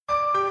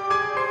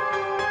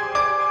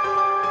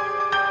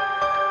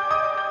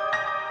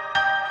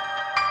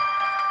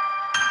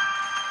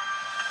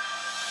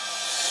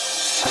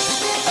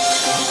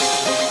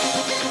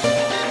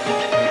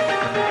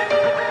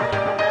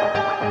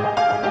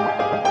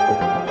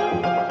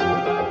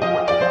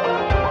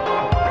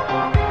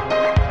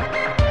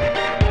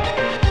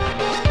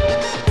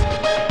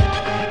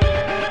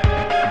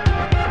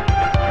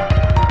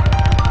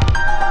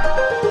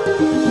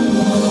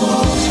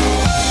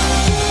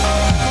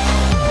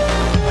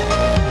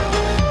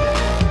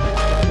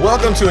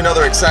Welcome to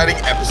another exciting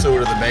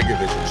episode of the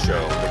Megavision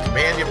Show, the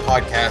companion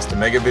podcast to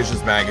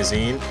Megavision's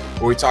magazine,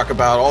 where we talk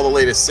about all the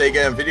latest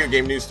Sega and video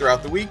game news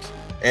throughout the week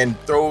and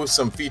throw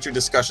some featured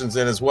discussions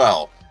in as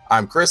well.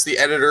 I'm Chris, the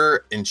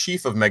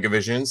editor-in-chief of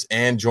Megavisions,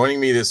 and joining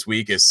me this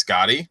week is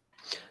Scotty.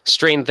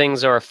 Strange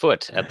things are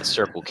afoot at the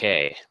Circle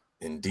K.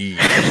 Indeed.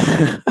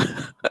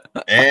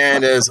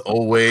 And as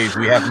always,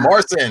 we have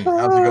Marcin.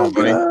 How's it going,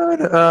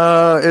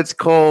 buddy? It's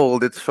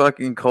cold. It's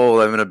fucking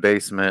cold. I'm in a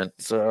basement,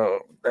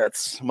 so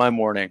that's my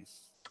morning.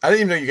 I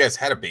didn't even know you guys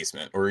had a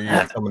basement, or you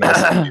had someone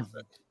else's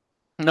basement.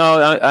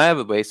 No, I have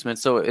a basement.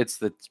 So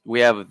we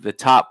have the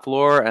top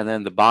floor and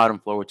then the bottom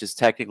floor, which is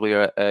technically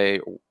a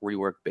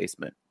rework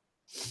basement.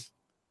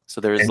 So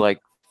there's like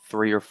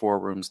 3 or 4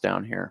 rooms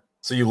down here.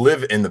 So you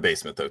live in the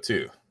basement though,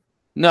 too?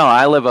 No,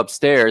 I live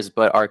upstairs,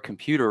 but our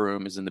computer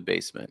room is in the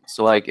basement.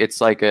 So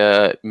it's like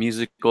a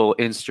musical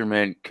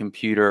instrument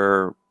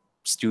computer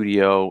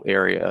studio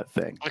area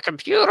thing. A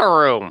computer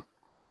room.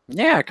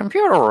 Yeah, a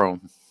computer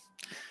room.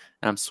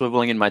 And I'm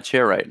swiveling in my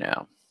chair right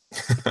now.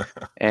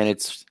 And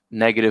it's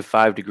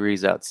 -5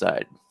 degrees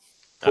outside.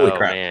 Holy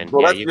crap. Man.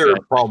 Well, that's your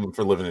problem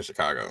for living in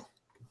Chicago.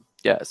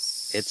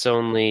 Yes. It's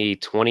only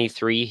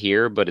 23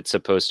 here, but it's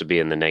supposed to be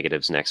in the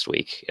negatives next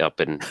week up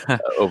in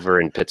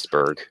over in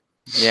Pittsburgh.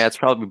 Yeah, it's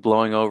probably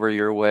blowing over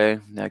your way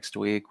next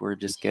week. We're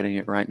just getting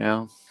it right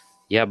now.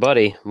 Yeah,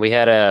 buddy. We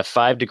had a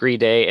 5-degree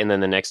day, and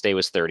then the next day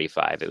was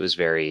 35. It was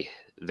very,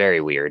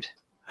 very weird.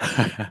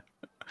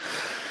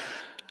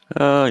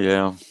 Oh,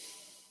 yeah.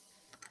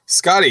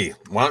 Scotty,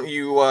 why don't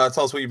you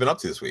tell us what you've been up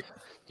to this week?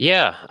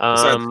 Yeah.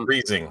 Besides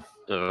freezing.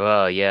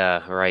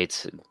 Yeah,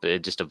 right.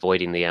 Just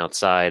avoiding the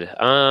outside.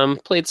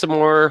 Played some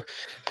more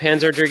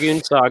Panzer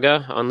Dragoon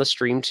Saga on the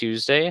stream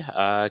Tuesday.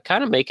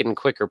 Kind of making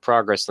quicker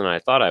progress than I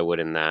thought I would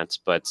in that,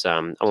 but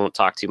I won't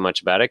talk too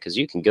much about it because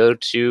you can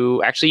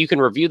you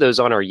can review those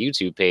on our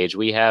YouTube page.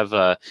 We have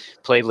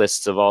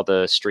playlists of all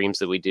the streams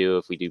that we do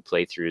if we do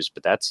playthroughs,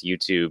 but that's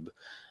YouTube.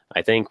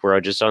 I think we're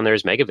just on there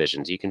as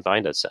Megavisions. You can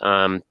find us.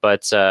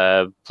 But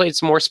played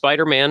some more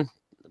Spider-Man,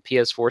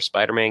 PS4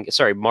 Spider-Man.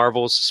 Sorry,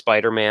 Marvel's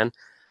Spider-Man.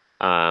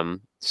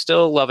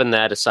 Still loving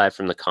that aside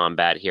from the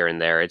combat here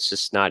and there. It's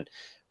just not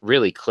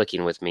really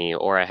clicking with me,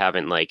 or I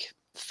haven't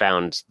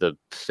found the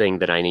thing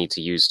that I need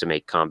to use to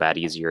make combat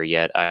easier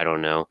yet. I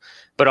don't know.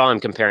 But all I'm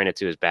comparing it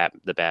to is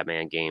the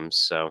Batman games.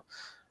 So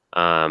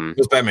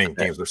those Batman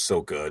games are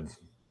so good.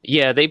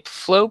 Yeah, they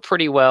flow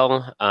pretty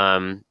well.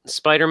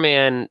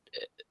 Spider-Man,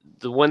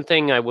 the one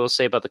thing I will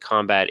say about the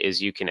combat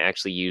is you can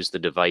actually use the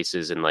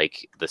devices and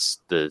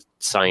the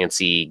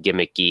sciencey,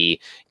 gimmicky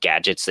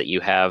gadgets that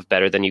you have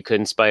better than you could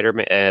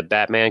in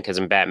Batman. Because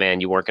in Batman,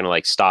 you weren't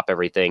going to stop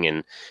everything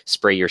and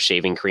spray your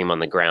shaving cream on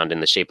the ground in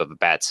the shape of a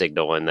bat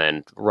signal and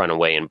then run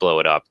away and blow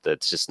it up.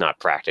 That's just not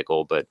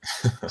practical. But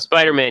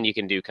Spider-Man, you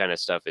can do kind of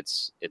stuff.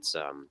 It's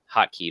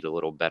hotkeyed a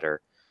little better.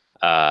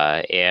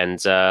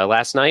 And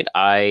last night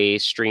I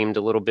streamed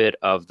a little bit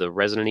of the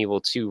Resident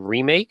Evil 2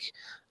 remake.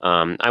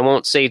 I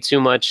won't say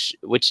too much,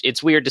 which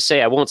it's weird to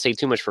say. I won't say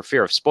too much for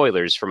fear of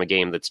spoilers from a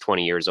game that's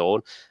 20 years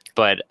old,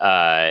 but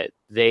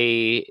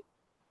it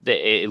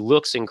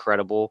looks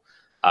incredible.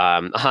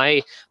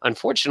 I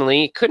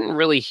unfortunately couldn't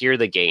really hear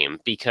the game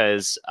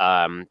because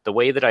the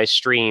way that I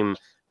stream,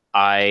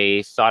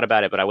 I thought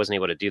about it, but I wasn't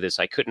able to do this.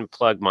 I couldn't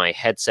plug my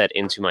headset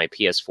into my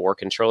PS4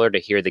 controller to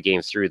hear the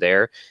game through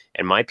there.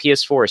 And my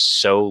PS4 is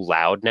so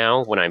loud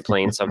now when I'm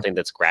playing something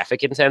that's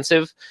graphic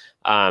intensive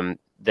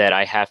that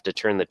I have to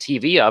turn the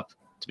TV up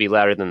to be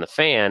louder than the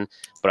fan.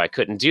 But I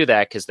couldn't do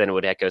that because then it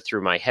would echo through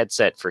my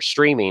headset for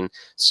streaming.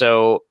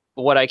 So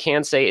what I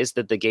can say is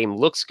that the game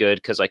looks good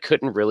because I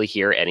couldn't really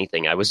hear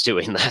anything I was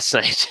doing last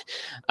night.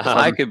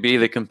 I could be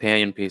the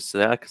companion piece to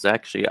that because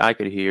actually I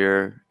could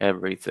hear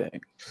everything.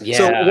 Yeah,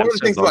 so one of the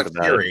things about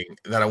hearing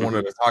that I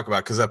wanted to talk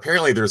about, because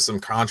apparently there's some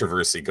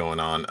controversy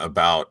going on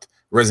about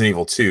Resident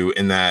Evil 2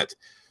 in that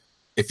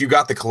if you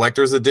got the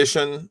collector's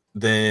edition,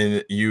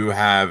 then you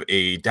have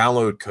a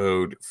download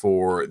code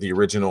for the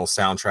original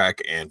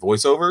soundtrack and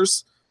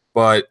voiceovers.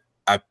 But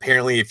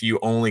apparently, if you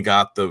only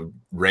got the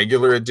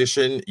regular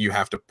edition, you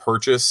have to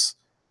purchase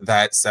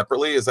that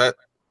separately. Is that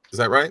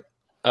right?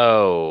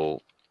 Oh,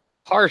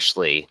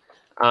 partially.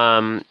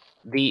 The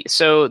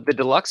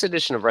deluxe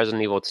edition of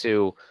Resident Evil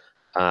 2,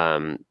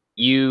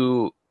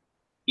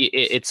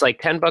 it's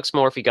like $10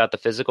 more if you got the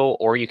physical,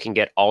 or you can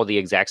get all the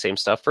exact same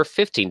stuff for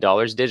 $15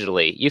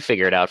 digitally. You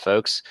figure it out,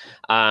 folks.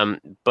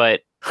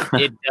 But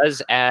it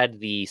does add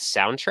the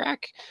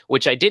soundtrack,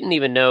 which I didn't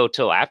even know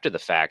till after the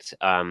fact.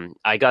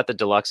 I got the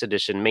deluxe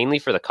edition mainly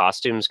for the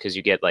costumes because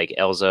you get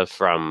Elsa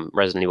from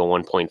Resident Evil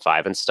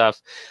 1.5 and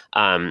stuff.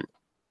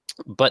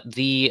 But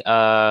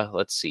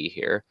let's see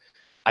here.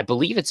 I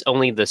believe it's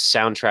only the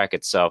soundtrack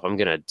itself. I'm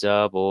going to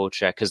double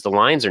check because the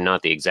lines are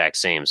not the exact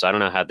same. So I don't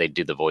know how they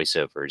do the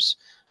voiceovers.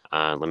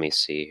 Let me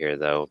see here,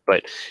 though.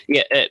 But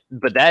yeah,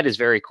 but that is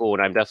very cool.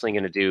 And I'm definitely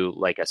going to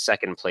do a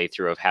second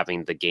playthrough of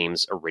having the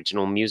game's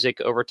original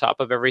music over top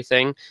of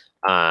everything.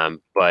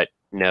 But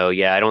no,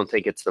 yeah, I don't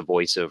think it's the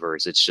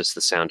voiceovers. It's just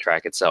the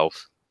soundtrack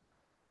itself.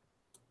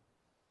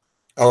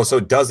 Oh, so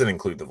it doesn't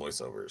include the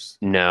voiceovers?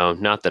 No,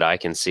 not that I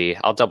can see.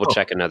 I'll double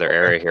check another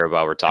area here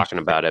while we're talking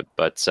about it.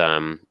 But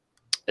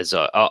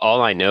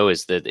all I know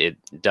is that it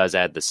does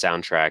add the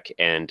soundtrack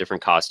and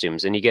different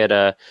costumes, and you get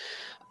a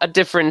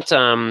different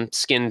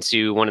skin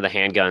to one of the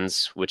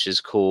handguns, which is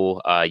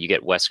cool. You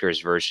get Wesker's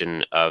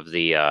version of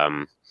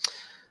the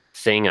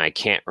thing I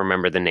can't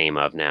remember the name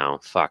of now.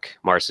 Fuck,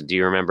 Marcia, do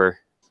you remember?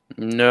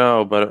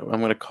 No, but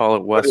I'm going to call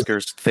it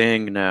Wesker's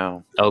thing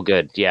now. Oh,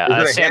 good.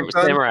 Yeah.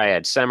 Samurai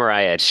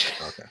Edge.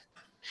 Okay.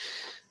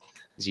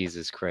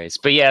 Jesus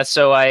Christ. But yeah,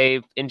 so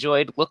I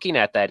enjoyed looking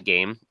at that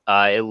game.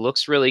 It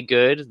looks really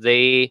good.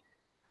 I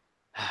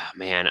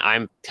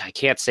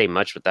can't say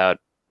much without.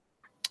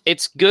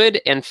 It's good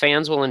and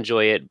fans will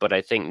enjoy it, but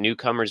I think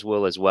newcomers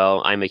will as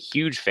well. I'm a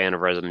huge fan of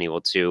Resident Evil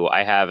 2.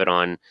 I have it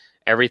on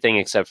everything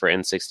except for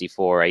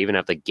N64. I even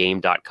have the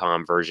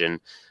Game.com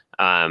version.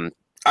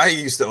 I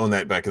used to own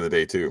that back in the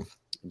day too.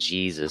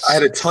 Jesus. I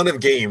had a ton of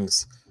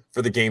games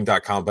for the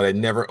Game.com, but I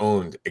never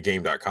owned a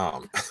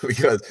Game.com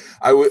because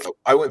I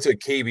went to a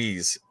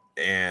KB's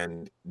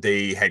and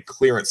they had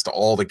clearance to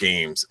all the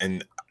games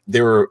and they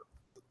were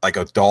like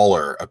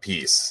 $1 a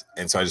piece.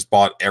 And so I just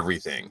bought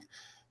everything.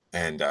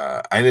 And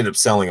I ended up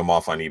selling them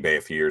off on eBay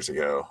a few years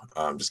ago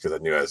just because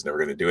I knew I was never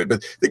going to do it.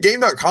 But the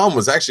Game.com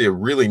was actually a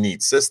really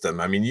neat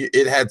system. I mean,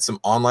 it had some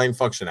online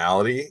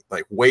functionality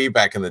like way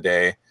back in the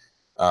day.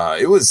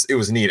 It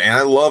was neat, and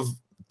I love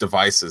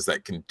devices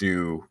that can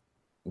do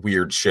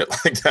weird shit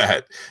like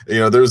that. You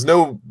know, there's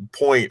no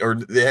point, or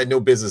they had no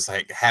business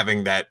like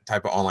having that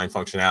type of online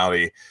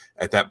functionality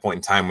at that point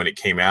in time when it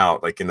came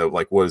out, like in the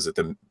what is it,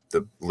 the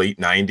late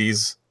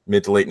 90s,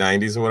 mid to late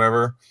 90s or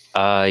whatever.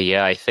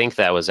 Yeah, I think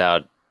that was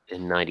out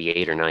in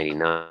 98 or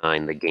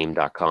 99, the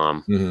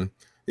Game.com. Mm-hmm.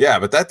 Yeah,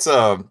 but that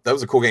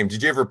was a cool game.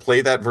 Did you ever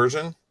play that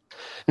version?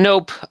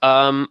 Nope.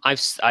 I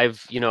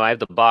have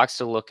the box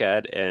to look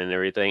at and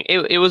everything.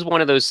 It was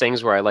one of those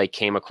things where I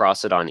came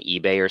across it on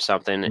eBay or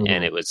something,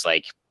 and it was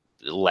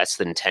less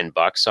than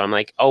 $10. So I'm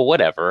like, oh,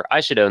 whatever. I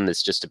should own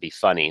this just to be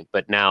funny.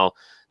 But now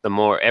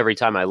every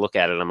time I look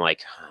at it, I'm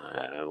like,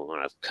 I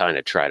want to kind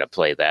of try to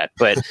play that.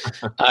 But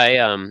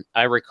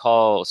I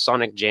recall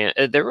Sonic Jam.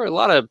 There were a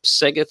lot of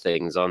Sega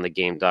things on the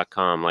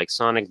Game.com, like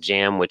Sonic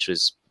Jam, which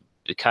was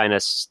kind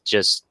of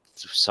just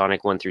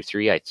Sonic 1 through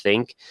 3, I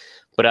think.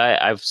 But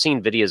I've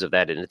seen videos of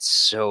that, and it's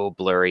so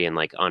blurry and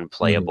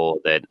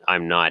unplayable that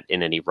I'm not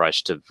in any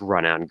rush to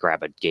run out and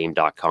grab a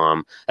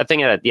Game.com. That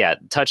thing had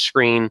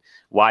touchscreen,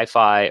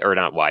 Wi-Fi, or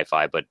not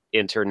Wi-Fi, but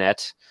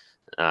internet.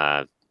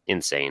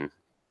 Insane.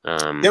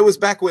 That was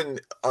back when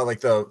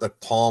the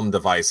Palm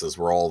devices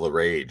were all the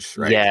rage,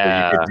 right?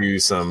 Yeah, so you could do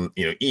some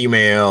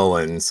email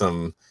and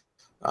some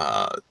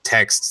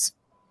texts,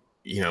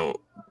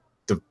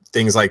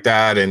 things like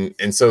that,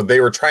 and so they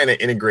were trying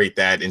to integrate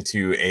that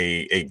into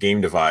a game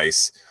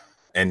device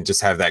and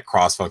just have that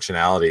cross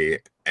functionality,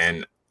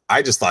 and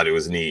I just thought it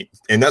was neat,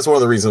 and that's one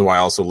of the reasons why I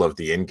also love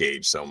the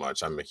N-Gage so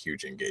much. I'm a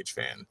huge N-Gage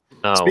fan.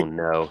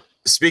 No.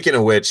 Speaking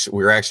of which,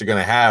 we're actually going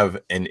to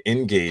have an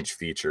N-Gage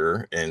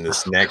feature in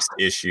this next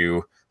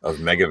issue of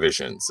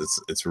Megavisions.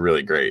 It's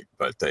really great,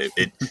 but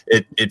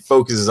it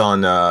focuses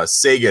on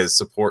Sega's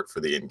support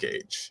for the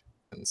N-Gage,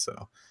 and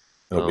so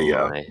there'll be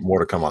more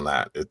to come on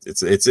that.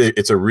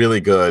 It's a really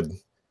good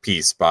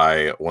piece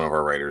by one of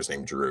our writers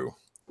named Drew.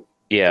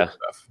 Yeah,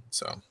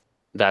 so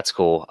that's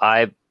cool.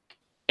 The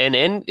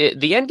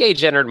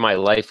N-Gage entered my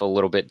life a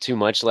little bit too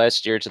much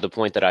last year to the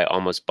point that I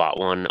almost bought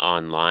one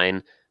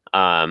online.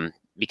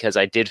 Because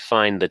I did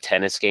find the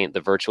tennis game,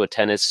 the Virtua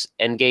Tennis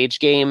N-Gage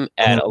game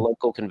at a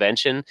local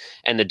convention,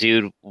 and the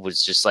dude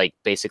was just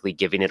basically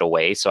giving it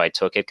away. So I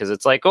took it because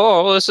it's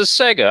oh, this is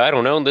Sega. I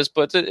don't own this,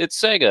 but it's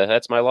Sega.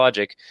 That's my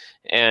logic.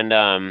 And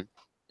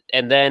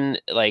then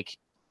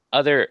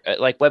other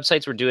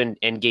websites were doing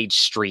N-Gage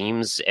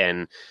streams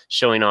and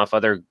showing off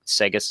other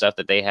Sega stuff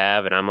that they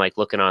have, and I'm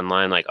looking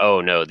online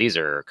oh no, these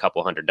are a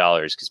couple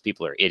 $100s because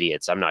people are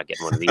idiots. I'm not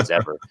getting one of these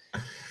ever.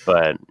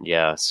 But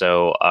yeah,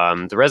 so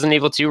the Resident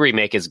Evil 2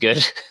 remake is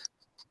good.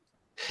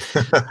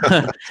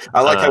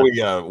 I like how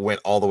we went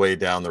all the way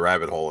down the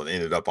rabbit hole and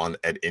ended up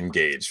at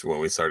N-Gage when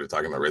we started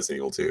talking about Resident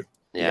Evil 2.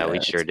 Yeah,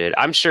 we sure did.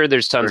 I'm sure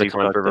there's tons of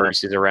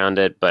controversies around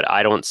it, but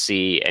I don't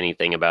see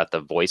anything about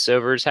the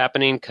voiceovers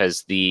happening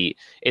because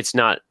it's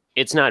not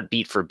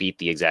beat for beat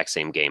the exact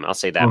same game. I'll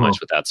say that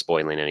much without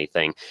spoiling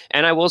anything.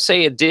 And I will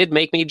say it did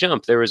make me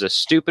jump. There was a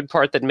stupid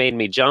part that made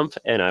me jump,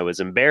 and I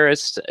was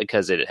embarrassed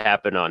because it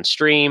happened on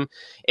stream.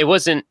 It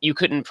wasn't, you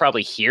couldn't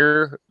probably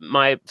hear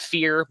my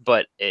fear,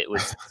 but it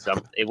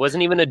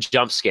wasn't even a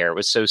jump scare. It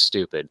was so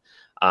stupid.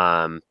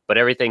 But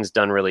everything's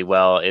done really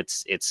well.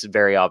 It's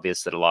very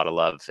obvious that a lot of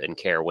love and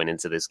care went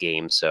into this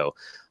game. So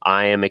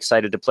I am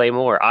excited to play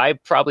more. I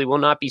probably will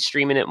not be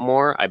streaming it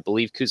more. I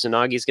believe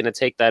Kusanagi is going to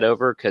take that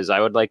over because I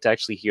would like to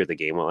actually hear the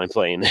game while I'm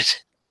playing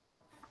it.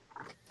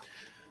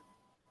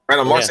 Right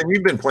on, Marcin,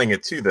 you've been playing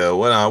it too, though.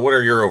 What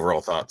are your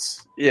overall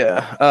thoughts?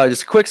 Yeah,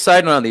 just a quick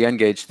side note on the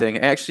N-Gage thing.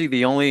 Actually,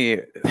 the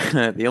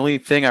only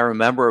thing I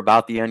remember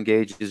about the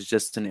N-Gage is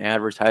just an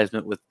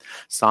advertisement with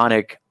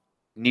Sonic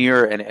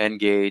near an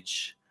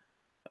N-Gage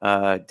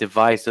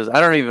devices.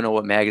 I don't even know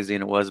what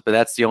magazine it was, but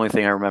that's the only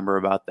thing I remember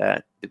about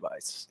that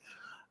device.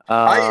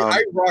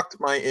 I rocked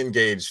my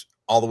N-Gage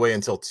all the way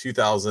until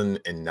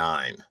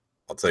 2009.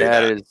 I'll tell you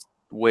that. That is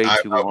way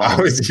too long. I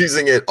was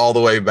using it all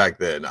the way back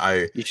then.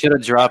 You should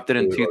have dropped it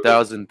in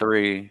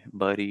 2003,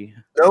 buddy.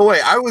 No way.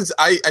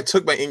 I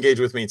took my N-Gage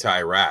with me to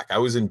Iraq. I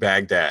was in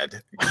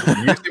Baghdad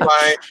using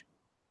my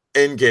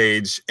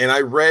N-Gage, and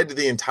I read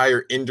the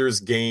entire Ender's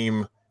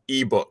Game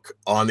ebook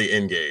on the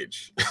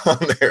N-Gage on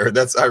there.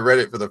 I read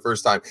it for the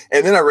first time,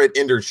 and then I read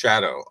Ender's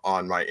Shadow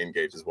on my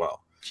N-Gage as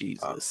well.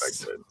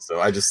 Jesus. So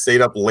I just stayed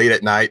up late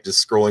at night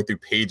just scrolling through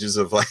pages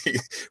of like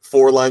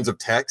 4 lines of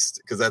text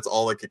because that's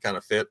all I could kind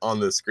of fit on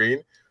the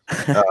screen.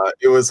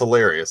 It was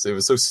hilarious. It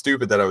was so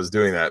stupid that I was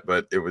doing that,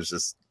 but it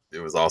was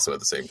awesome at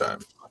the same time.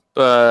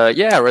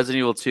 Yeah, Resident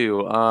Evil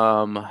 2.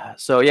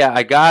 So yeah,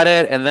 I got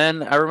it, and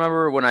then I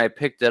remember when I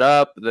picked it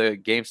up, the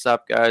GameStop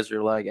guys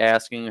were like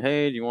asking,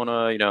 "Hey, do you want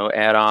to,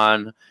 add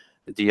on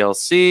the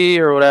DLC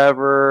or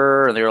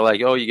whatever?" And they were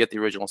like, "Oh, you get the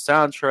original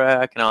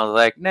soundtrack," and I was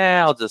like,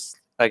 "Nah,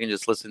 I can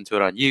just listen to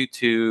it on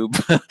YouTube."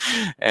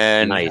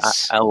 And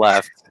nice. I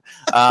left.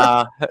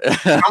 How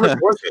much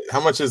was it?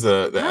 How much is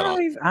the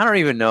add-on? I don't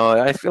even know.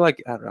 I feel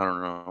like I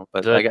don't know,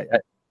 but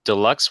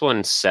deluxe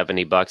one's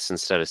 $70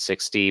 instead of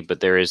 60,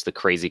 but there is the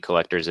crazy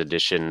collector's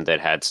edition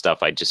that had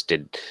stuff I just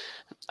did.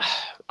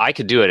 I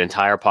could do an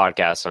entire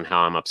podcast on how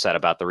I'm upset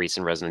about the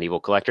recent Resident Evil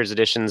collector's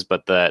editions,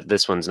 but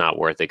this one's not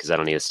worth it because I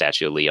don't need a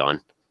statue of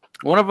Leon.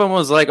 One of them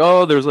was like,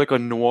 "Oh, there's like a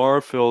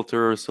noir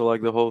filter, so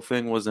like the whole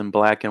thing was in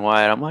black and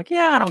white." I'm like,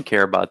 "Yeah, I don't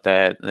care about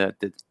that. That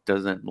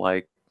doesn't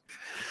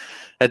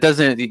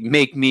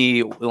make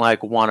me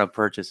like want to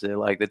purchase it.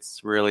 Like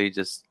it's really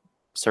just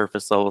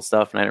surface level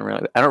stuff, and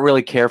I don't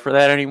really care for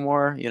that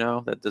anymore.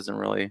 That doesn't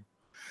really."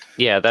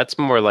 Yeah, that's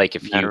more like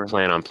if you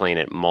plan on playing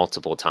it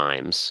multiple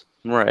times.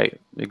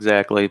 Right,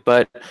 exactly.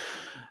 But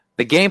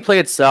the gameplay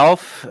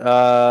itself,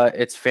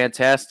 it's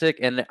fantastic,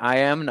 and I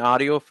am an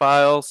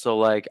audiophile, so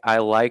like I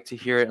like to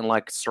hear it in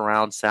like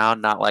surround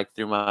sound, not like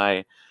through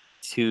my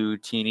 2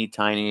 teeny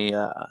tiny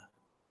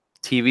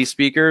TV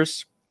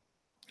speakers.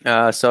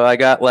 So I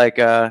got like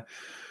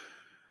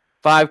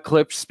 5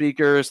 clipped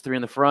speakers, 3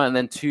 in the front, and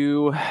then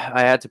 2.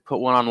 I had to put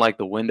one on like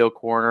the window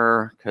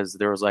corner because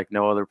there was like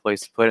no other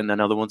place to put it, and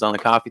then other one's on the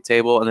coffee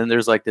table, and then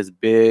there's like this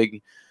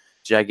big,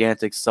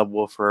 gigantic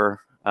subwoofer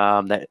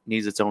that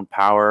needs its own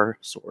power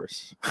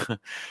source.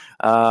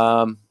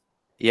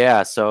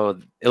 Yeah, so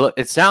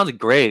it sounds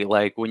great.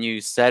 Like when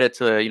you set it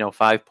to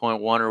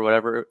 5.1 or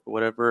whatever.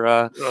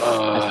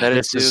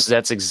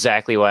 That's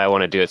exactly why I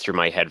want to do it through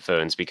my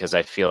headphones, because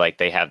I feel like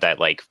they have that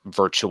like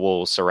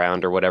virtual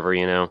surround or whatever.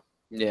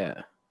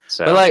 Yeah.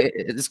 So, but like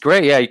it's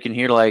great. Yeah, you can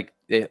hear like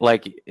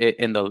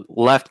in the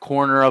left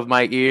corner of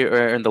my ear,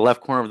 or in the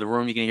left corner of the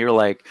room, you can hear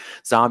like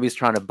zombies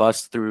trying to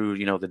bust through,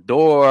 the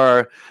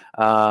door,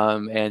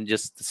 and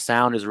just the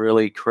sound is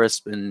really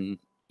crisp and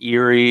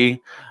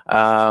eerie.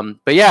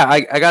 But yeah,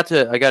 I got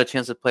a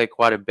chance to play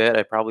quite a bit.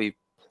 I probably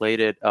played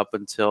it up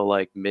until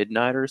like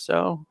midnight or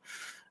so.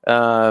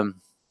 Yeah,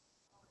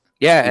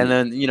 and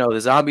then the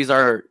zombies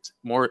are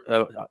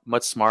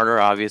much smarter.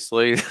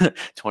 Obviously,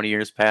 20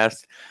 years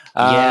past.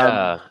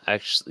 Yeah,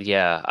 actually,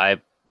 yeah.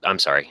 I'm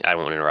sorry. I don't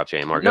want to interrupt you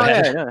anymore. Go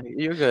ahead. Yeah,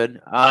 you're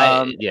good.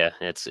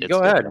 It's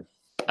go ahead.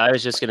 I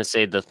was just gonna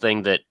say the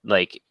thing that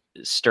like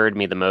stirred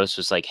me the most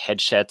was like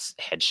headshots.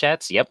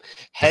 Yep,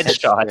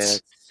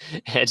 headshots.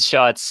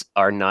 Headshots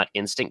are not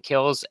instant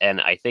kills,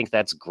 and I think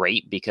that's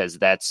great because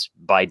that's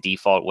by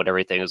default what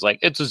everything is like.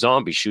 It's a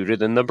zombie, shoot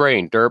it in the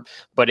brain, derp.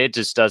 But it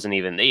just doesn't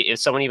even. If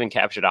someone even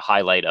captured a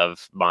highlight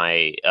of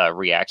my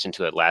reaction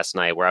to it last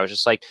night, where I was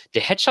just like, "Do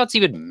headshots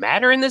even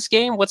matter in this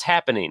game? What's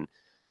happening?"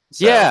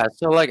 So, yeah,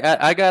 so like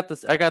I got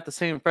the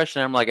same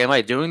impression. I'm like, am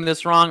I doing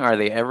this wrong? Are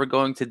they ever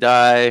going to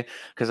die?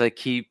 Because I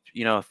keep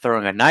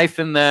throwing a knife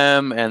in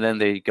them, and then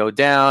they go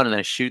down, and then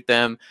I shoot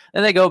them,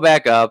 and they go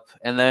back up,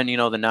 and then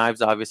the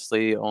knives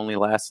obviously only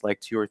last like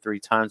 2 or 3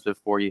 times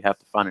before you have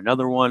to find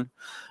another one.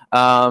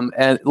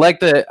 And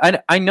like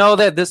I know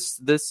that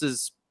this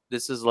is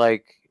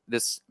like,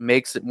 this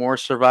makes it more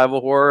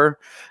survival horror.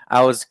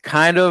 I was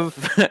kind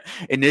of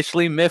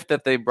initially miffed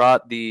that they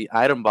brought the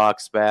item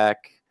box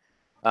back.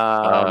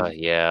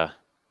 Yeah,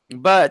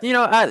 but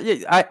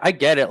I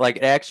get it. Like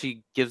it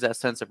actually gives that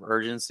sense of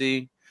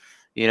urgency,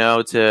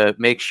 to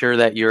make sure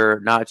that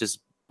you're not just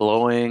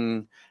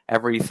blowing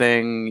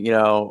everything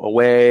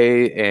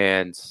away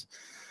and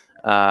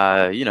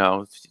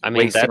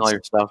wasting all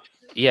your stuff.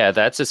 Yeah,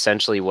 that's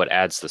essentially what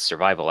adds the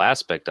survival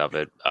aspect of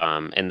it,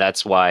 and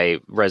that's why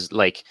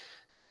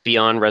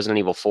beyond Resident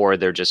Evil 4,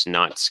 they're just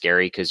not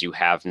scary because you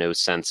have no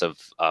sense of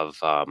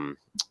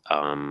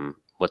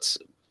what's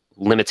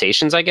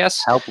limitations, I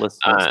guess.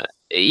 Helplessness.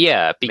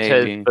 Yeah,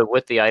 because but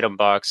with the item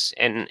box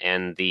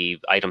and the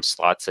item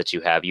slots that you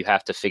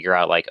have to figure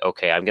out like,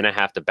 okay, I'm gonna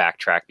have to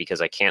backtrack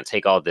because I can't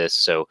take all this.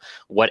 So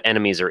what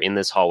enemies are in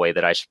this hallway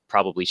that I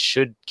probably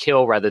should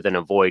kill rather than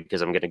avoid,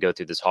 because I'm gonna go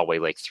through this hallway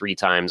like 3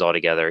 times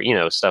altogether,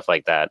 stuff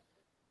like that.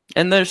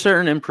 And there's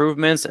certain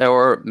improvements,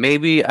 or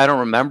maybe I don't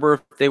remember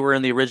if they were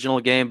in the original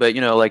game, but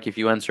like if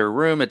you enter a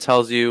room, it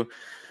tells you,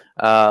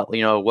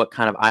 what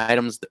kind of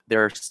items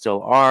there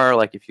still are.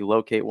 Like if you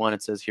locate one,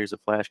 it says, "Here's a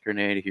flash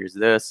grenade. Here's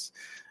this,"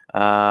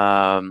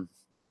 and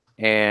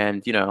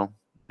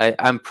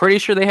I'm pretty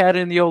sure they had it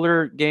in the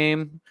older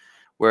game,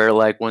 where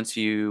like once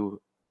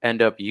you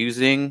end up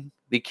using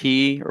the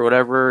key or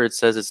whatever, it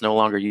says it's no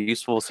longer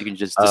useful, so you can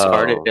just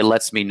discard it. It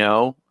lets me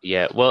know.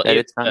 Yeah, well, that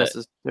it's not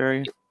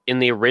necessary. In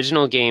the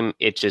original game,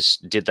 it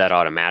just did that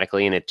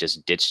automatically and it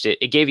just ditched it.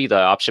 It gave you the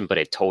option, but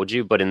it told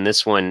you. But in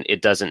this one,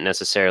 it doesn't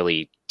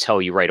necessarily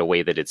tell you right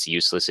away that it's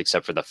useless,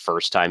 except for the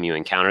first time you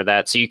encounter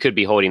that. So you could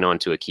be holding on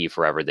to a key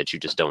forever that you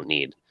just don't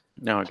need.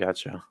 No,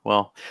 gotcha.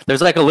 Well,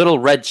 there's like a little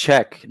red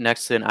check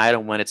next to an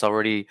item when it's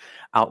already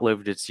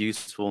outlived its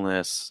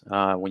usefulness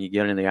when you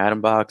get it in the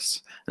item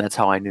box. And that's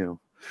how I knew.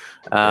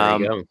 There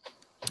you go.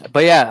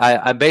 But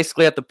yeah, I'm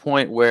basically at the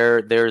point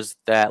where there's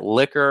that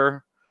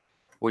liquor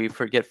where you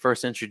get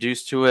first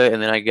introduced to it, and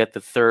then I get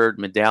the third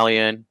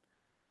medallion,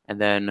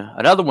 and then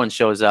another one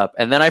shows up,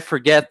 and then I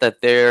forget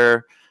that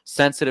they're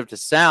sensitive to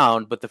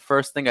sound, but the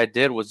first thing I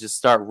did was just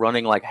start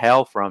running like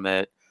hell from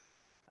it,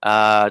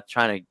 trying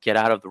to get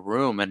out of the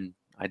room, and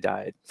I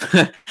died.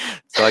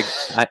 So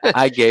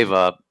I gave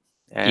up,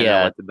 and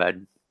I went to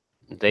bed.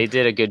 They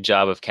did a good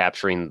job of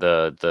capturing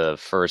the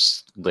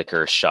first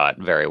liquor shot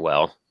very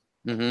well.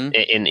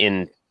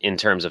 Mm-hmm. In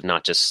terms of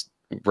not just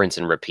rinse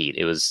and repeat.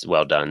 It was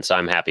well done. So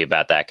I'm happy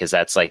about that because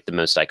that's like the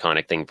most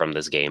iconic thing from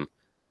this game.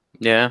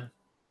 Yeah.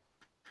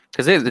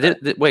 Because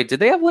wait, did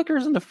they have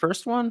liquors in the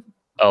first one?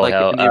 Oh, like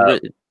hell, in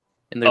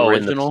the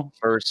original? In the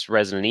first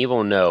Resident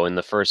Evil? No. In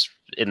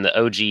the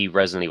OG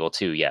Resident Evil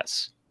 2,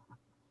 yes.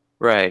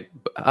 Right.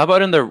 How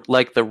about in the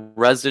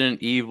Resident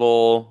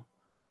Evil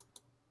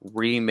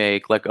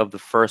remake, like of the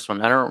first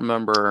one? I don't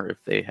remember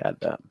if they had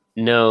that.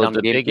 No,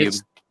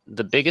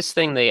 the biggest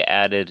thing they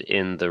added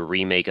in the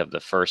remake of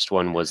the first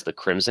one was the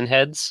Crimson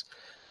Heads.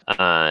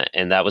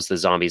 And that was the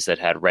zombies that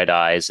had red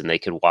eyes and they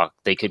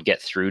could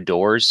get through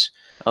doors.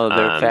 Oh,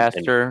 they're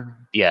faster.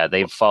 Yeah,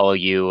 they follow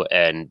you,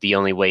 and the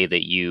only way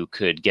that you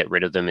could get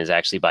rid of them is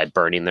actually by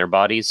burning their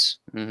bodies.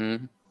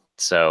 Mm-hmm.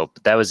 So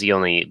that was the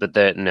only,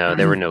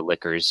 there were no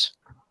liquors.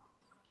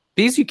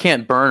 These you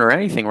can't burn or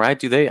anything, right?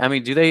 Do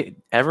they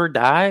ever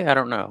die? I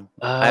don't know.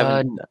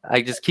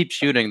 I just keep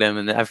shooting them,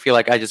 and I feel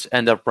like I just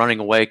end up running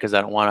away because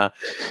I don't want to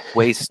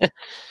waste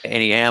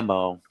any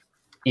ammo.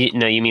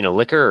 You mean a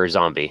liquor or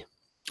zombie?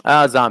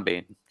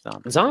 Zombie.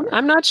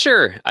 I'm not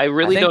sure. I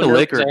really don't know. The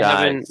liquor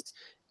dies.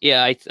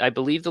 Yeah, I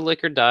believe the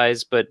liquor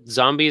dies, but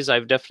zombies,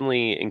 I've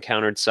definitely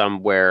encountered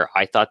some where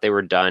I thought they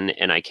were done,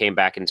 and I came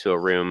back into a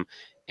room,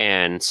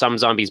 and some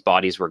zombies'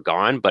 bodies were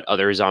gone, but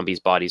other zombies'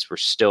 bodies were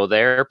still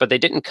there, but they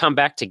didn't come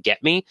back to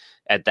get me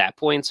at that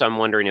point. So I'm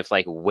wondering if,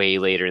 like, way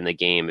later in the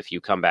game, if you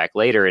come back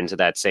later into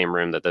that same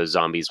room, that those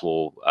zombies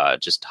will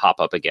just hop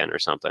up again or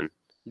something.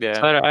 Yeah.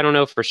 So I don't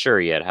know for sure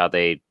yet how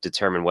they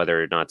determine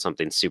whether or not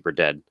something's super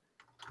dead.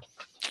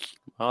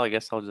 Well, I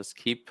guess I'll just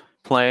keep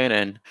playing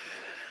and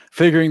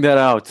figuring that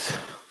out.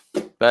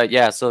 But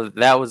yeah, so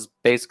that was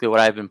basically what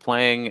I've been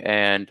playing,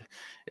 and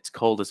it's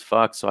cold as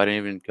fuck, so I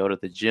didn't even go to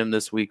the gym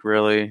this week,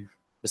 really.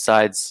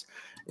 Besides,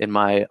 in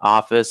my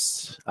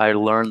office, I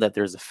learned that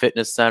there's a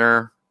fitness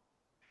center.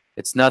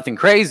 It's nothing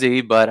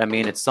crazy, but I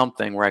mean, it's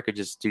something where I could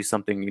just do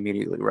something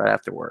immediately right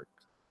after work.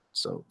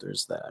 So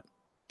there's that.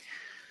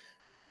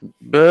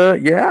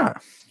 But yeah.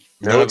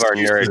 None of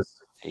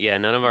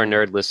our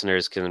nerd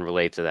listeners can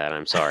relate to that.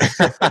 I'm sorry.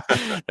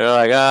 They're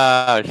like,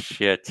 oh,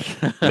 shit.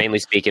 Mainly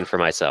speaking for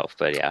myself,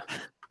 but yeah.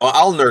 Well,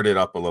 I'll nerd it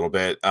up a little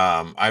bit.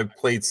 I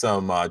played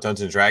some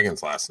Dungeons and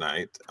Dragons last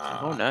night.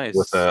 Oh, nice.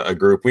 With a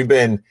group.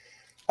 I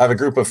have a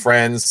group of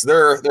friends.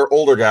 They're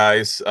older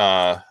guys,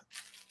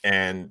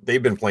 and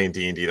they've been playing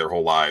D&D their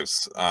whole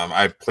lives.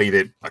 I played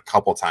it a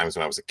couple times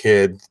when I was a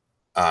kid,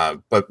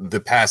 but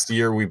the past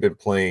year we've been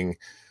playing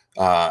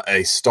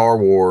a Star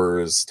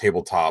Wars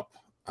tabletop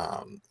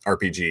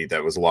RPG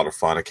that was a lot of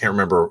fun. I can't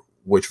remember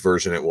which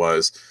version it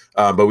was,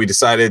 but we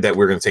decided that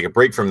we're going to take a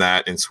break from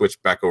that and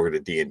switch back over to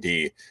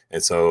D&D.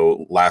 And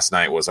so last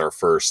night was our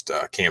first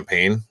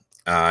campaign.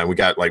 We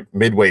got like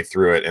midway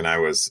through it, and I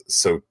was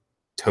so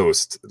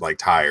toast, like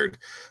tired.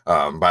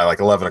 By like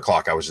 11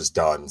 o'clock, I was just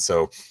done.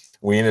 So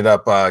we ended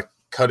up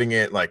cutting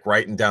it like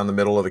right down the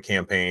middle of the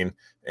campaign,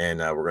 and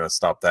we're going to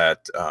stop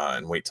that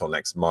and wait till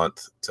next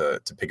month to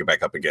pick it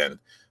back up again.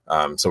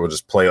 So we'll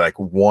just play like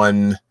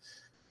one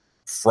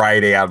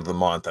Friday out of the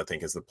month, I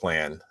think is the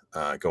plan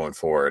going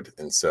forward.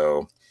 And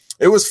so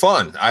it was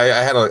fun. I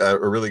had a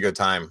really good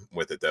time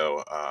with it,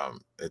 though.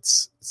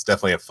 It's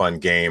definitely a fun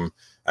game.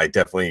 I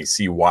definitely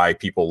see why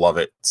people love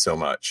it so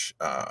much.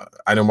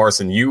 I know,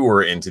 Marcin, you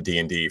were into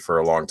D&D for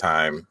a long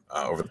time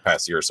over the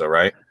past year or so,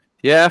 right?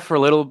 Yeah, for a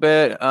little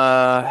bit.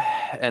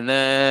 And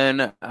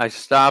then I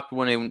stopped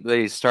when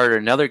they started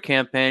another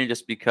campaign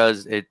just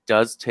because it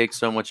does take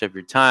so much of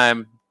your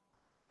time.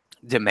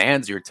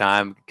 Demands your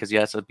time because you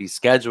have to be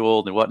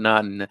scheduled and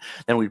whatnot, and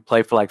then we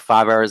play for like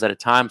 5 hours at a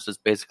time, so it's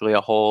basically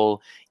a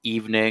whole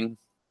evening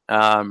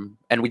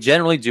And we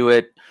generally do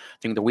it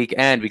during the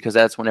weekend because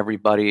that's when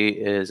everybody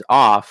is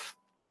off.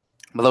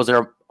 But those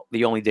are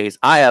the only days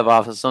I have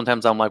off. So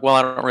sometimes I'm like, well,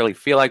 I don't really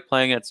feel like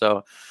playing it,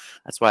 so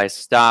that's why I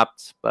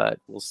stopped. But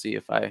we'll see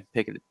if I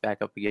pick it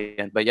back up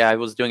again. But yeah, I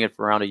was doing it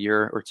for around a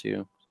year or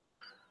two.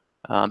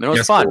 It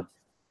was fun. Cool.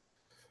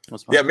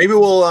 Yeah, maybe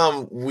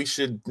we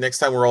should, next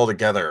time we're all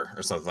together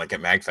or something, like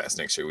at MagFest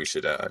next year, we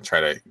should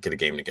try to get a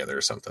game together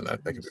or something.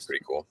 That could be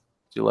pretty cool.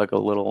 Do like a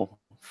little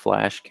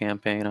Flash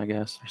campaign, I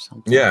guess, or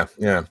something. Yeah.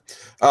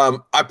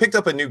 I picked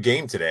up a new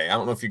game today. I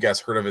don't know if you guys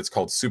heard of it. It's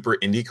called Super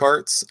Indie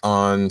Carts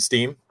on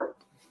Steam.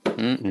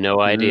 No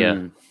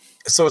idea.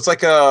 So it's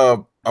like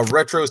a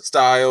retro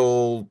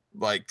style,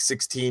 like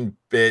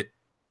 16-bit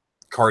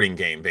karting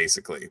game,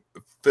 basically,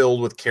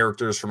 filled with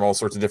characters from all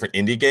sorts of different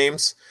indie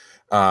games.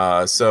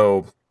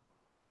 So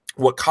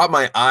what caught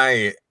my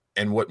eye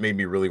and what made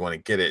me really want to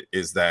get it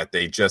is that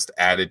they just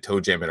added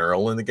ToeJam and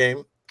Earl in the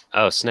game.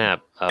 Oh,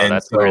 snap. Oh, and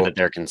that's weird that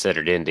they're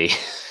considered indie.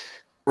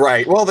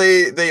 Right. Well,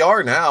 they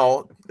are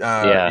now,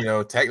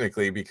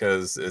 technically,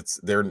 because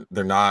they're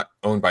not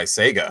owned by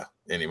Sega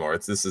anymore.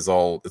 It's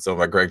owned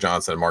by Greg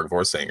Johnson and Mark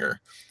Vorsanger.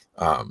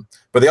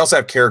 But they also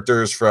have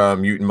characters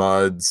from Mutant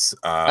Mudds,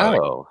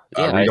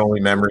 Read Only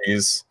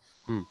Memories,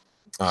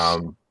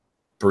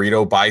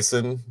 Burrito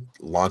Bison,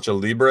 Lancha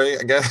Libre,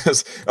 I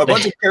guess. A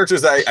bunch of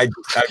characters that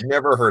I've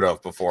never heard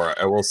of before.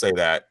 I will say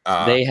that.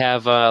 They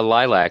have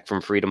Lilac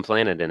from Freedom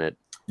Planet in it.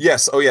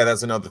 Yes. Oh, yeah.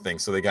 That's another thing.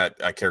 So they got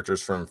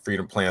characters from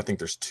Freedom Planet. I think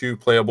there's 2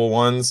 playable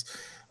ones.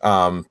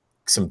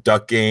 Some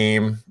Duck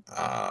Game,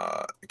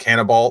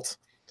 Cannabalt,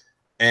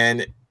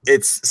 and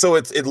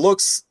it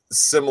looks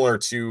similar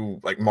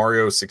to like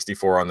Mario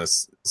 64 on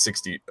this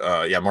Mario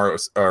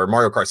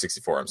Kart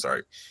 64. I'm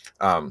sorry,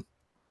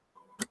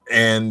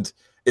 and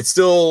it's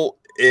still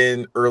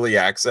in early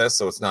access,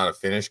 so it's not a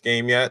finished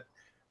game yet.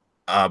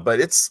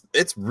 But it's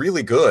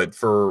really good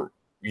for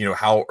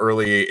how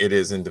early it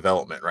is in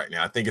development right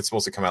now. I think it's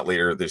supposed to come out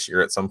later this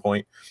year at some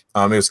point.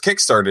 It was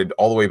kickstarted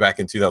all the way back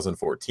in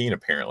 2014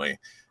 apparently,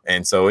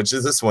 and so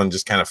this one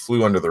just kind of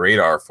flew under the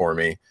radar for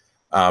me.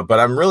 But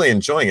I'm really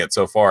enjoying it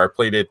so far. I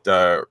played it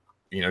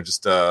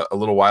just a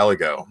little while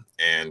ago,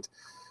 and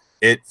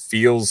it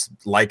feels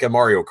like a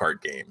Mario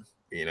Kart game.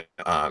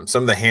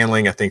 Some of the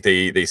handling, I think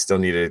they still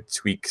need to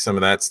tweak some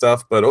of that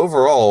stuff, but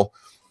overall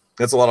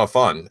that's a lot of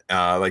fun.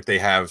 Like they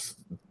have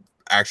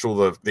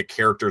the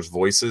characters'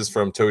 voices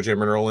from ToeJam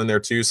and Earl in there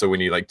too. So when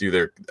you like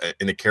do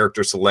in the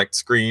character select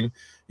screen,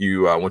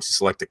 you once you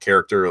select a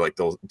character, like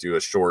they'll do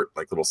a short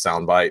like little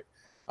sound bite.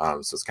 So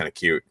it's kind of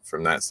cute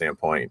from that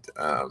standpoint.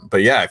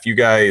 But yeah, if you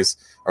guys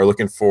are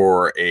looking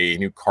for a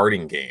new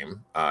karting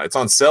game, it's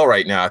on sale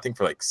right now. I think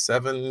for like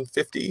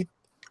 $7.50.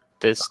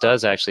 This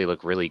does actually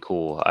look really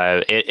cool.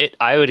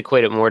 I would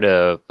equate it more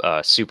to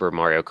Super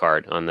Mario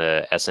Kart on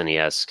the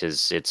SNES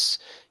because it's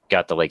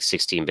got the like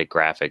 16-bit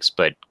graphics,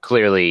 but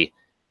clearly,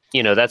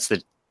 that's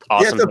the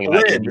awesome thing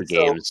about indie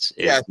games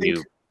is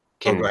you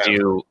can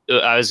do.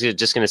 I was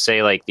just going to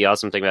say, like, the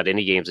awesome thing about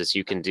indie games is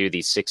you can do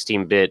these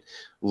 16-bit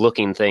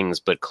looking things,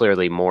 but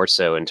clearly more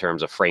so in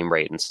terms of frame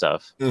rate and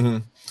stuff.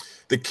 Mm-hmm.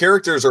 The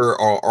characters are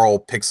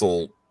all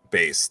pixel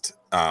based,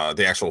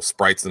 the actual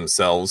sprites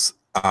themselves,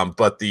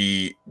 but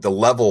the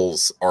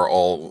levels are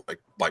all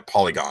like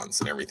polygons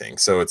and everything.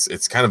 So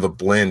it's kind of a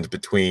blend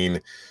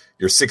between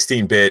your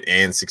 16-bit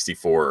and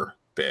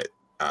 64-bit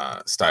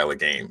style of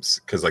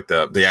games, because like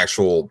the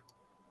actual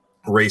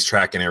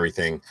racetrack and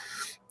everything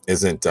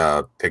isn't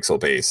pixel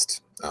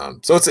based.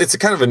 So it's a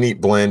kind of a neat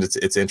blend.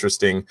 It's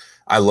interesting.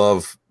 I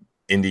love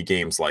indie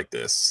games like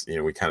this.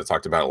 We kind of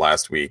talked about it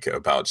last week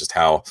about just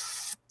how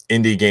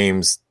indie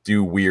games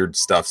do weird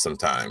stuff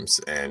sometimes,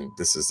 and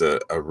this is a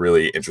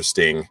really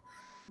interesting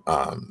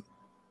an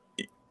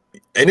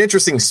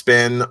interesting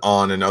spin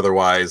on an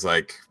otherwise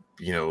like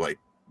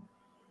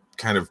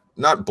kind of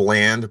not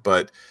bland,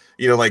 but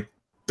like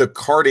the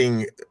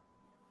karting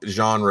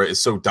genre is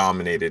so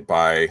dominated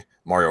by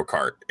Mario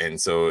Kart, and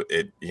so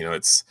it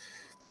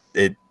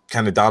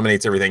kind of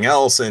dominates everything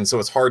else, and so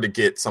it's hard to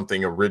get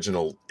something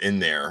original in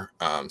there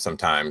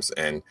sometimes.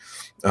 And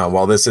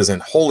while this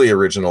isn't wholly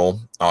original,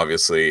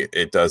 obviously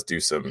it does do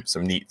some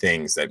neat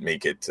things that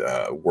make it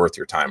worth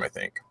your time, I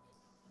think.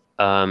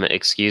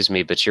 Excuse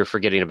me, but you're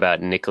forgetting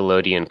about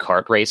Nickelodeon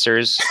Kart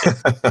Racers.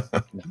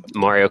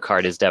 Mario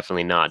Kart is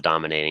definitely not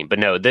dominating, but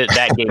no,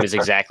 that game is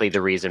exactly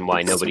the reason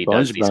why nobody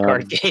does these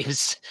kart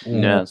games.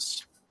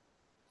 Yes.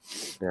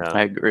 Yeah.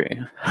 I agree.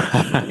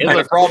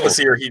 If Rob was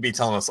here, he'd be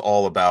telling us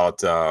all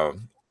about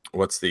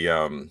what's the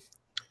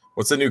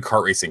new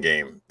kart racing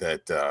game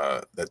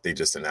that they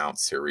just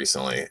announced here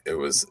recently. It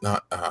was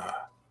not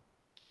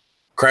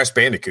Crash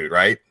Bandicoot,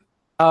 right?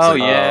 Oh,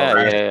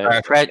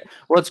 Crash.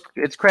 Well,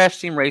 it's Crash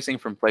Team Racing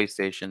from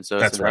PlayStation, so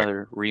it's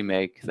another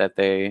remake that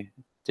they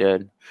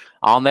did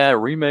on that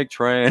remake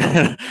train.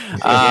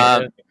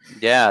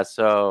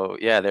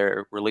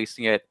 They're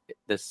releasing it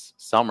this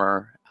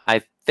summer.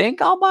 I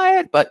think I'll buy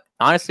it, but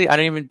honestly, I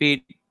didn't even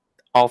beat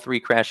all 3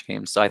 Crash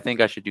games, so I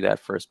think I should do that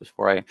first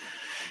before I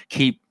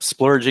keep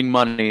splurging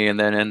money and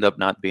then end up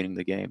not beating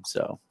the game.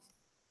 So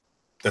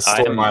the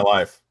story of my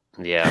life.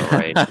 Yeah,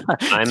 right.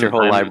 It's your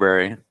whole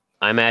library.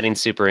 I'm adding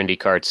Super Indie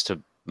carts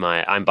to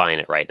my. I'm buying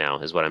it right now.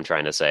 Is what I'm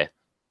trying to say.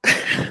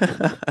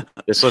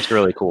 This looks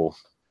really cool.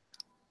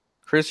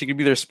 Chris, you could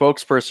be their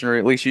spokesperson, or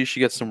at least you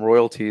should get some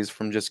royalties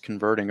from just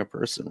converting a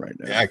person right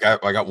now. Yeah,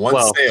 I got one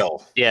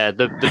sale. Yeah,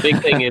 the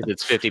big thing is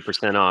it's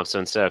 50% off. So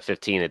instead of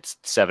 15, it's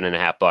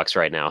 $7.50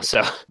 right now.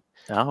 So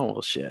oh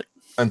well, shit.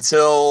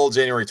 Until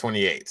January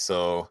 28th.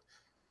 So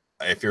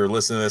if you're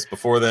listening to this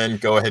before then,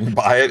 go ahead and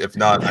buy it. If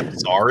not, I'm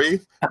sorry.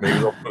 Maybe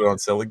they'll put it on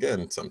sale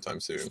again sometime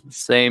soon.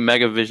 Say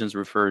Megavisions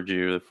referred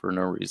you for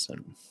no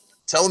reason.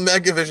 Tell them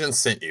Megavision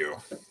sent you.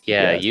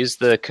 Yeah, use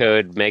the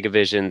code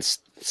Megavisions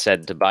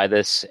said to buy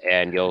this,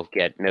 and you'll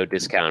get no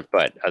discount,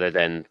 but other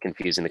than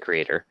confusing the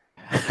creator.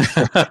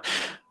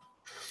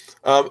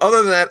 Other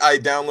than that, I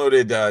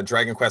downloaded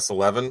Dragon Quest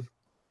XI.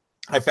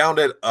 I found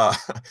it. I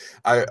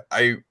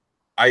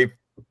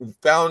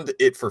found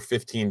it for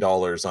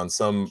 $15 on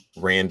some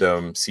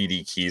random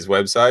CD Keys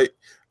website,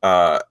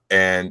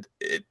 and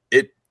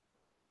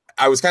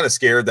I was kind of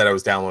scared that I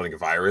was downloading a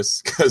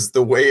virus because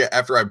the way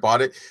after I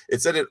bought it,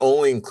 it said it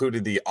only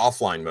included the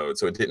offline mode,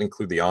 so it didn't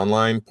include the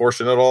online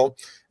portion at all.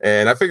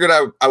 And I figured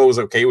I was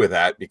okay with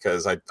that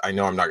because I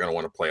know I'm not going to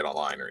want to play it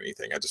online or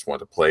anything. I just want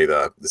to play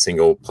the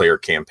single player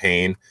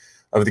campaign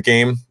of the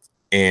game.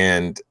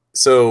 And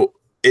so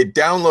it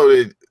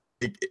downloaded.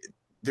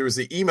 There was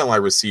the email I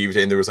received,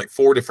 and there was like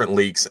 4 different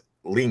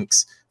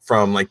links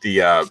from like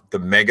the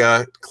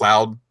Mega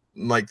Cloud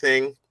like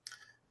thing.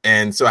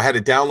 And so I had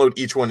to download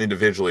each one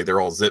individually. They're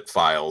all zip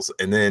files,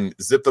 and then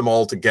zip them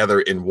all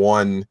together in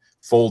one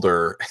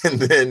folder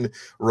and then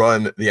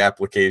run the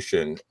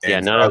application. And yeah,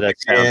 none of that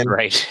sounds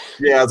right.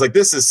 Yeah, I was like,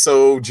 this is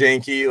so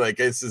janky. Like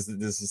this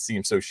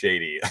seems so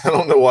shady. I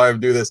don't know why I'm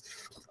doing this.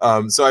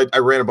 So I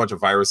ran a bunch of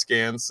virus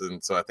scans,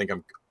 and so I think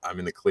I'm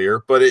in the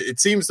clear. But it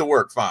seems to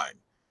work fine.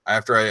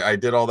 After I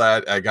did all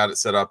that, I got it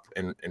set up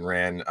and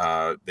ran.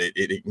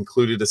 It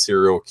included a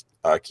serial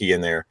key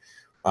in there.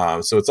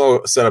 So it's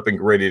all set up and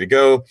ready to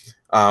go.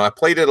 I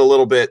played it a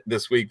little bit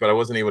this week, but I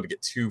wasn't able to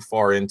get too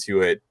far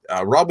into it.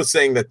 Rob was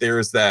saying that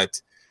there's that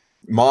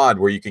mod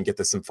where you can get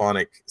the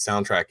symphonic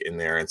soundtrack in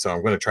there. And so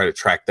I'm going to try to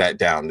track that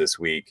down this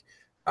week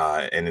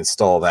and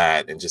install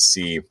that and just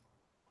see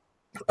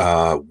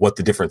what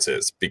the difference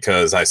is.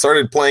 Because I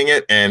started playing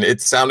it and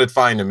it sounded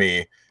fine to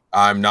me.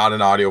 I'm not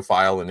an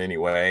audiophile in any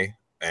way.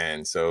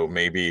 And so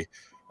maybe...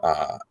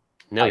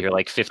 no, you're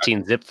like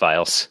 15 zip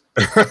files.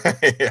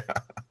 Yeah.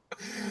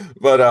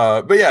 But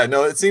yeah,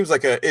 no, it seems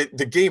like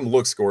the game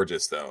looks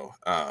gorgeous though.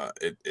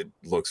 It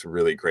looks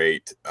really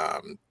great.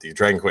 The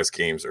Dragon Quest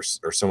games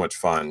are so much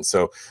fun.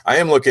 So I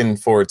am looking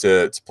forward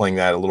to playing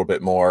that a little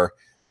bit more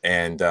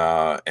and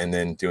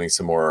then doing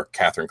some more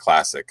Catherine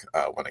Classic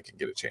when I can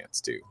get a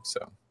chance to.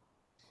 So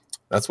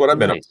that's what I've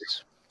been up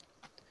to.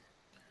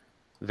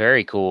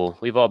 Very cool.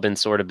 We've all been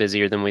sort of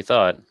busier than we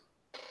thought.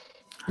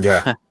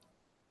 Yeah.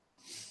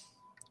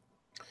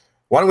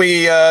 Why don't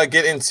we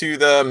get into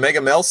the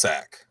Mega Mail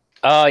Sack?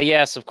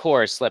 Yes, of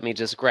course. Let me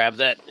just grab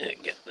that.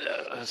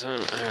 All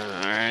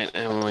right,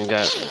 and we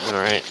got.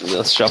 All right,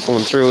 let's shuffle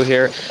them through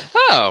here.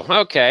 Oh,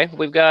 okay.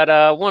 We've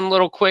got one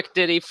little quick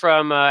ditty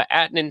from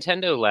at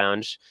Nintendo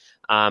Lounge.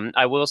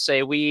 I will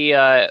say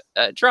I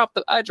dropped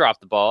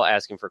the ball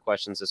asking for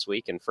questions this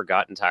week and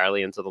forgot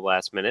entirely until the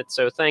last minute.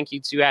 So thank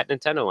you to at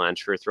Nintendo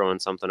Lounge for throwing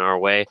something our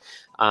way.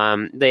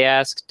 They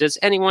ask, does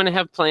anyone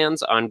have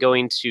plans on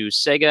going to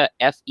Sega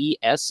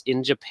FES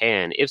in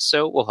Japan? If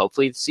so, we'll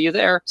hopefully see you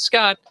there.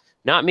 Scott,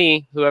 not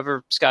me,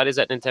 whoever Scott is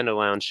at Nintendo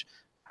Lounge.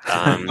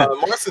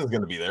 Marcin's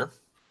going to be there.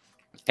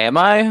 Am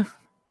I?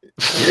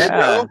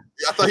 Yeah.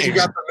 I thought you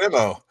got the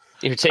memo.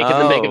 You're taking the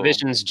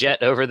Megavisions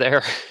jet over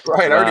there.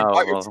 Right, I already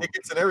bought your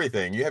tickets and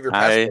everything. You have your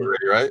passport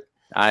ready, right?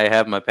 I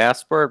have my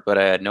passport, but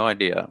I had no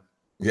idea.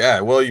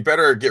 Yeah, well, you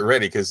better get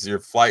ready because your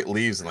flight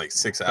leaves in like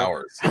 6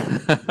 hours.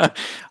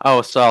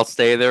 Oh, so I'll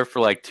stay there for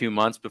like 2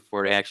 months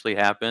before it actually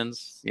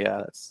happens? Yeah,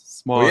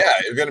 that's smart. Well, yeah,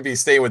 you're going to be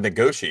staying with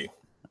Nagoshi.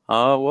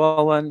 Oh,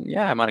 well, then,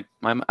 yeah, I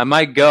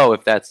might go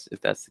if that's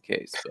the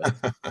case.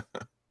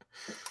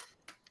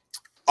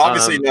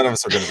 Obviously, none of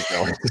us are going to be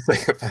going to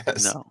Sega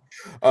Fest.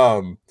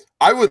 No.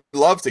 I would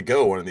love to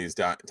go one of these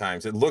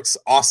times. It looks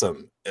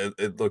awesome.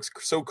 It looks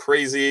so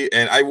crazy,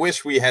 and I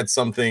wish we had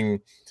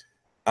something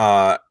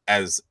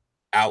as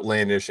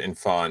outlandish and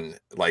fun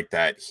like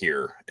that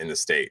here in the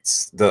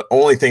States. The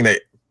only thing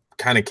that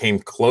kind of came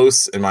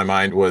close in my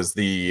mind was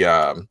the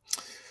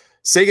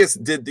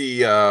Sega did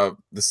the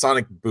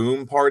Sonic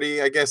Boom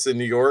party, I guess, in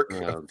New York.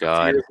 Oh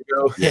God! Years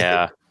ago.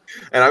 Yeah.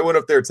 And I went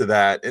up there to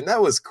that, and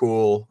that was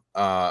cool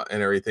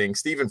and everything.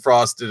 Stephen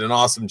Frost did an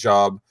awesome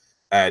job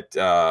at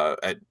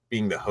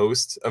being the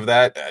host of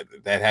that.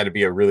 That had to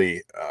be a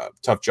really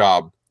tough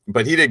job,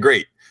 but he did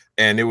great,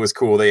 and it was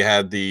cool. They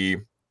had the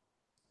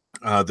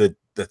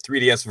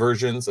 3DS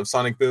versions of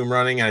Sonic Boom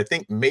running, and I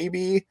think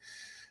maybe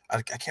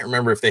I can't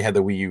remember if they had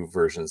the Wii U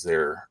versions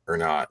there or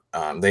not.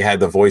 They had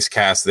the voice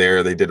cast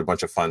there. They did a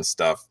bunch of fun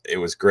stuff. It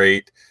was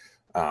great.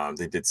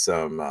 They did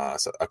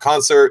a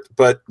concert,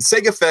 but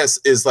Sega Fest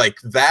is like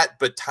that,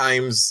 but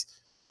times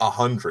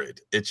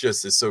 100. It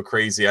just is so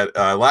crazy.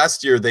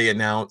 Last year they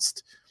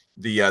announced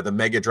the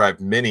Mega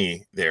Drive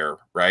Mini there,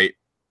 right?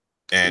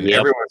 And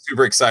everyone was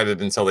super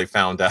excited until they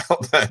found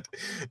out that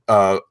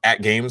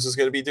At Games was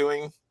going to be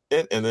doing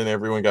it, and then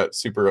everyone got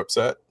super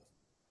upset.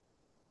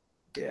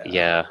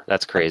 Yeah,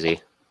 that's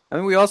crazy. I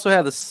mean, we also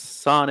had the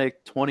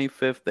Sonic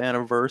 25th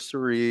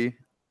anniversary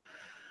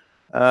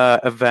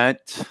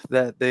event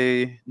that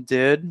they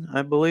did.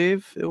 I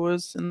believe it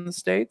was in the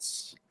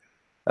States.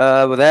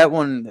 But that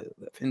one,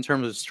 in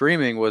terms of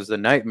streaming, was a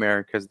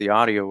nightmare because the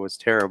audio was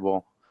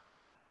terrible.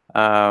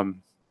 But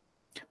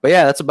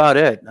yeah, that's about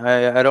it.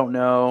 I don't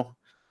know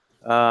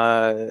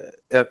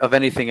of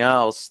anything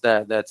else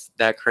that's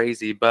that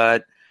crazy.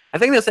 But I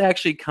think this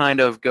actually kind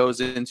of goes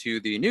into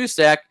the news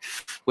stack,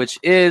 which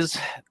is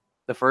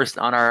the first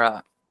on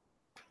our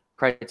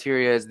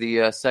criteria is the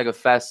Sega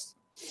Fest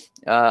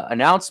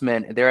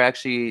announcement. They're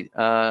actually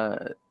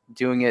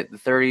doing it the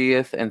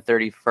 30th and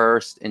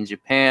 31st in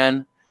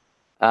Japan.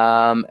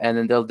 And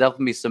then there'll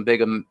definitely be some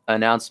big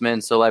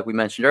announcements. So like we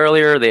mentioned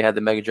earlier, they had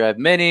the Mega Drive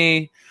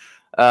Mini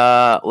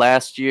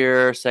last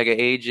year, Sega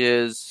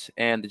Ages,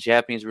 and the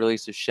Japanese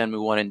release of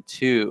Shenmue 1 and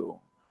 2.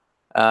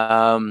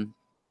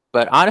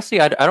 But honestly,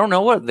 I don't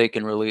know what they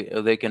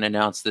can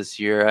announce this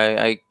year.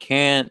 I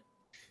can't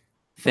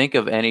think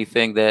of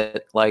anything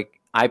that like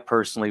I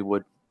personally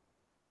would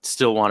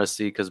still want to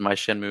see because my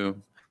Shenmue.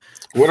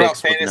 What about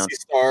Phantasy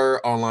Star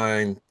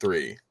Online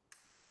 3?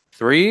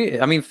 3?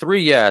 I mean,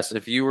 3, yes.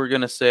 If you were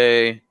going to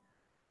say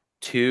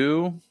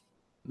 2,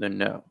 then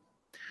no.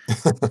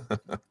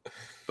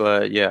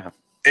 But yeah.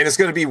 And it's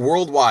going to be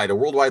worldwide, a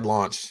worldwide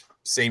launch,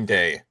 same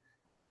day.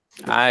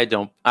 I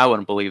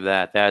wouldn't believe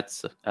that.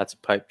 That's a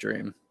pipe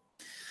dream.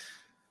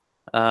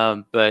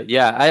 But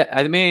yeah,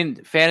 I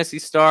mean, Phantasy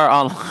Star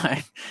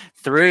Online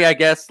 3, I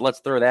guess. Let's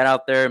throw that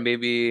out there.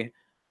 Maybe,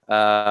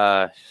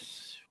 I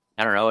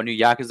don't know, a new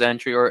Yakuza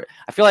entry, or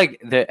I feel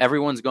like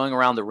everyone's going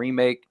around the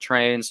remake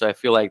train. So I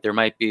feel like there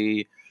might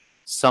be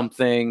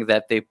something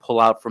that they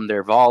pull out from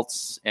their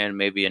vaults and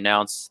maybe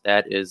announce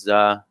that is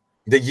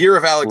the year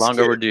of Alex long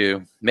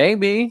overdue.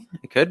 Maybe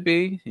it could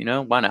be.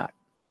 Why not?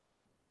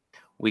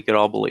 We could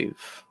all believe.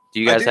 Do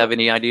you guys have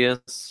any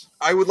ideas?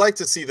 I would like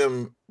to see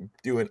them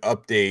do an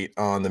update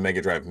on the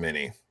Mega Drive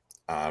Mini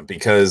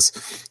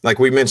because, like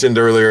we mentioned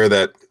earlier,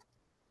 that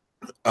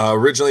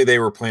originally they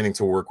were planning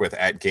to work with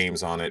At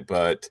Games on it,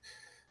 but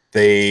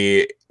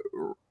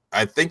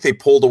I think they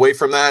pulled away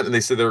from that and they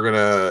said they were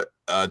going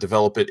to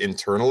develop it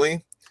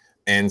internally.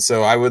 And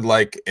so I would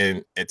like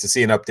to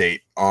see an update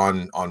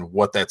on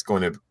what that's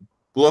going to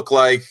look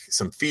like,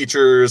 some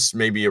features,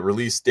 maybe a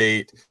release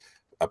date,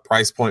 a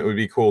price point would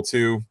be cool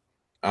too.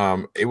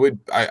 I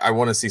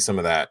want to see some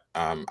of that.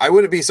 I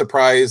wouldn't be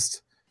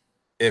surprised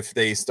if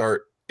they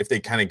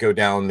kind of go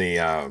down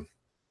the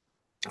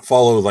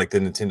follow like the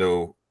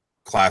Nintendo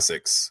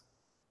Classics,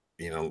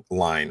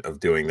 line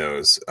of doing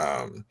those,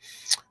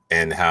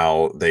 and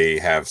how they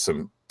have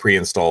some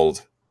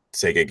pre-installed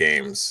Sega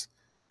games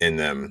in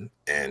them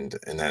and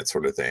that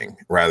sort of thing,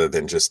 rather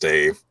than just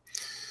a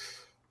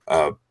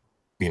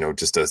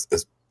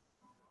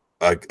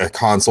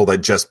console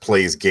that just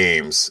plays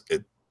games.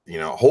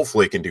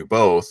 Hopefully it can do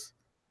both.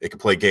 It can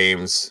play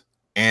games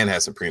and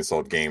has some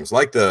pre-installed games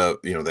like the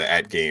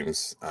At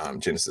Games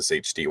Genesis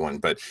HD one,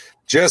 but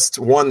just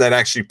one that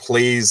actually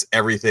plays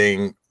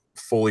everything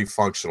fully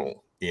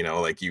functional.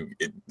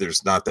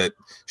 There's not that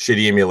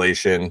shitty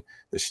emulation,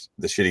 the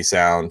shitty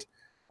sound.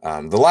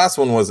 The last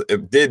one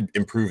it did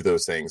improve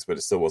those things, but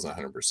it still wasn't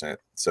 100%.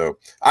 So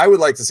I would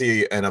like to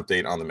see an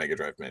update on the Mega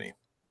Drive Mini.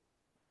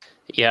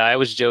 Yeah, I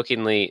was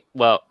jokingly...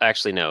 Well,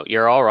 actually, no.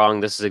 You're all wrong.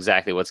 This is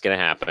exactly what's going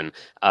to happen.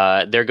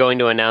 They're going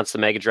to announce the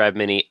Mega Drive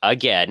Mini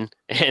again,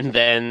 and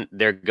then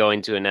they're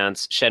going to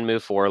announce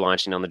Shenmue 4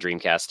 launching on the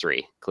Dreamcast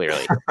 3,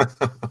 clearly.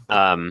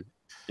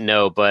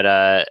 No, but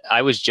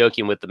I was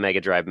joking with the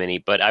Mega Drive Mini,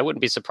 but I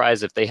wouldn't be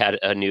surprised if they had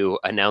a new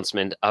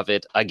announcement of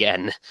it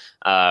again.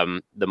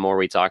 The more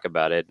we talk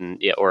about it,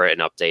 or an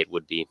update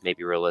would be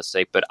maybe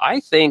realistic. But I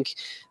think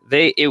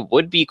it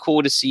would be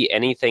cool to see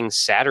anything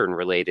Saturn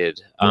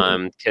related,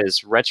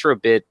 because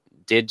Retrobit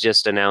did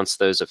just announce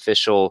those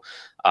official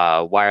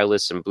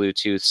wireless and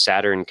Bluetooth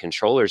Saturn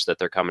controllers that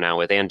they're coming out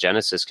with, and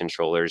Genesis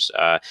controllers,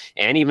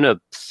 and even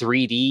a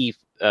 3D.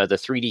 The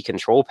 3D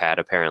control pad,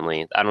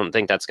 apparently. I don't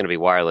think that's going to be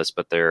wireless,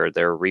 but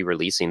they're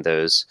re-releasing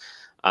those.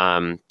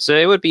 So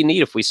it would be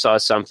neat if we saw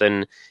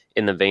something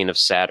in the vein of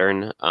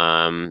Saturn.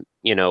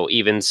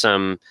 Even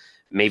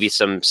maybe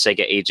some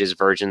Sega Ages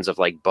versions of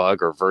like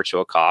Bug or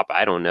Virtua Cop.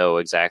 I don't know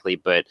exactly,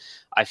 but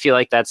I feel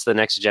like that's the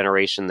next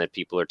generation that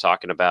people are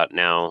talking about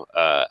now.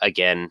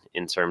 Again,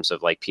 in terms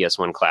of like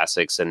PS1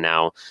 classics, and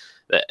now.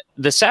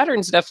 The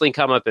Saturn's definitely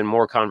come up in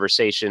more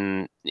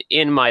conversation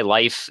in my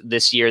life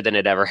this year than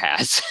it ever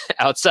has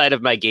outside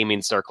of my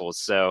gaming circles.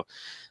 So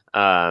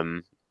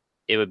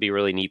it would be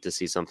really neat to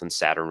see something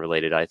Saturn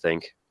related, I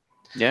think.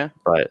 Yeah.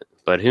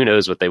 But who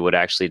knows what they would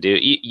actually do.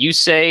 You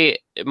say,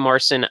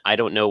 Marcin, I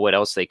don't know what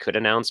else they could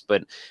announce,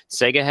 but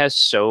Sega has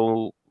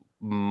so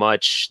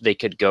much they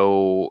could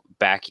go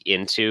back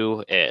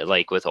into,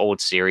 like with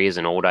old series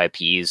and old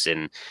IPs.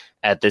 And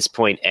at this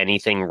point,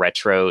 anything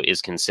retro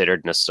is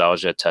considered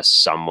nostalgia to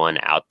someone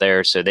out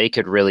there. So they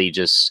could really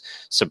just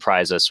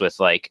surprise us with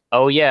like,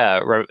 oh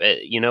yeah,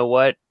 you know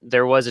what?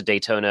 There was a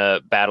Daytona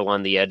Battle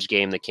on the Edge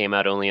game that came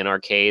out only in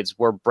arcades.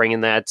 We're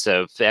bringing that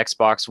to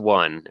Xbox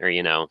One, or,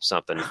 you know,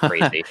 something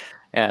crazy.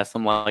 Yeah,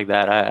 something like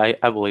that.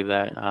 I believe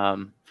that.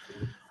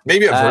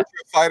 Maybe a Virtua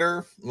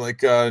Fighter,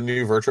 like a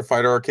new Virtua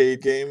Fighter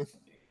arcade game.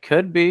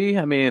 Could be.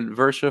 I mean,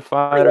 Virtua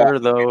Fighter,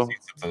 though,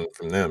 something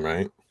from them,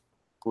 right?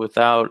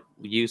 Without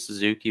Yu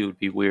Suzuki would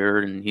be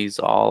weird, and he's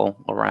all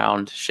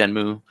around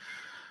Shenmue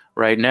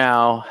right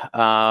now.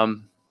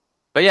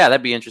 But yeah,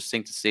 that'd be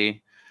interesting to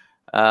see.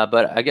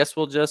 But I guess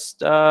we'll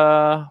just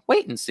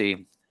wait and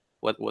see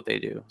what they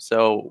do.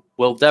 So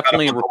we'll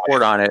definitely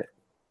report on it.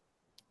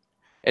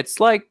 It's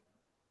like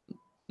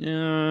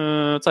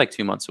 2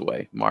 months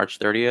away, March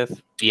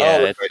 30th. Yeah,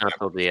 it's not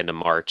until the end of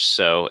March,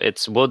 so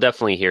we'll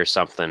definitely hear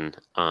something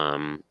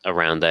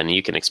around then.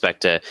 You can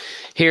expect to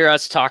hear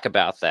us talk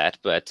about that.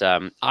 But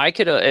I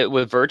could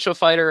with Virtua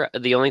Fighter,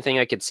 the only thing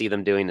I could see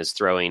them doing is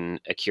throwing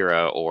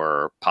Akira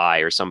or Pi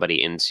or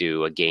somebody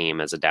into a game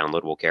as a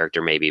downloadable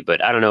character, maybe.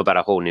 But I don't know about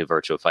a whole new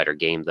Virtua Fighter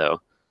game,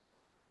 though.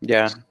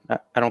 Yeah,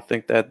 I don't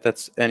think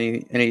that's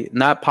any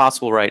not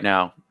possible right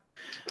now.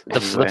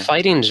 The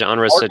fighting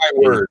genre is such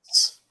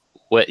words.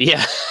 What?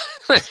 Yeah.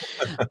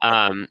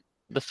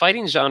 The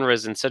fighting genre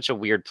is in such a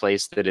weird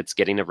place that it's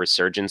getting a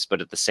resurgence, but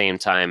at the same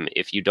time,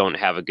 if you don't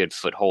have a good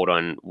foothold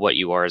on what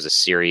you are as a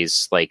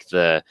series, like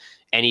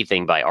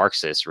anything by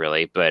Arxis,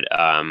 really. But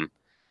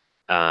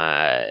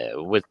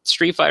with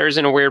Street Fighter's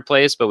in a weird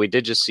place, but we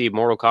did just see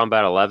Mortal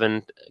Kombat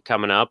 11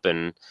 coming up,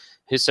 and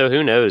so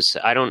who knows?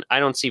 I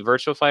don't see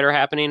Virtua Fighter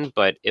happening,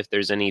 but if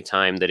there's any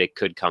time that it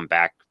could come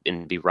back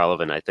and be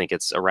relevant, I think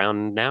it's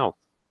around now.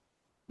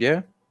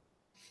 Yeah.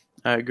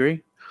 I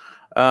agree.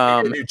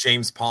 New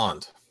James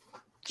Pond.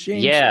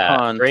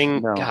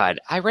 Pond. God,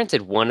 I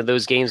rented one of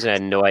those games and I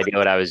had no idea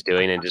what I was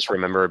doing and just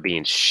remember it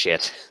being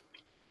shit.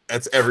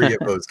 That's every of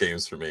those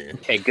games for me.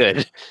 Okay,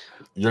 good.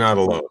 You're not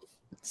alone.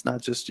 It's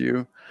not just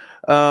you.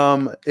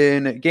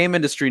 In game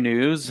industry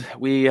news,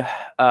 we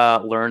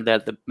learned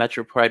that the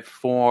Metroid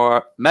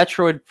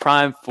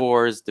Prime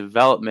 4's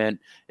development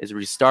is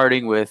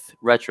restarting with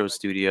Retro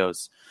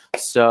Studios.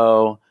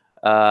 So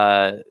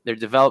their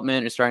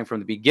development is starting from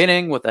the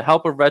beginning with the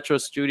help of Retro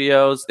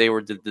Studios. They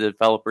were the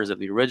developers of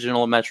the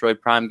original Metroid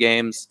Prime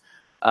games.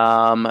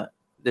 The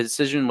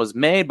decision was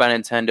made by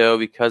Nintendo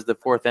because the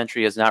fourth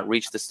entry has not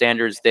reached the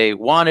standards they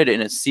wanted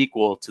in a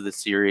sequel to the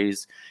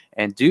series.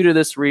 And due to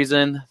this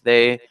reason,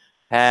 they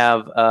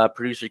have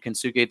producer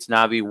Kensuke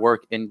Tanabe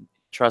work in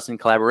trust and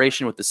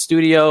collaboration with the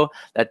studio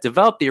that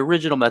developed the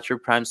original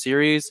Metroid Prime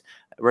series,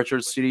 Retro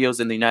Studios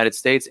in the United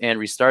States, and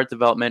restart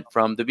development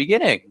from the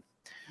beginning.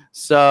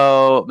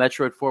 So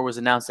Metroid 4 was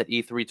announced at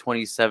E3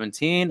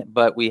 2017,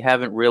 but we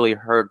haven't really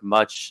heard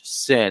much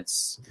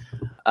since.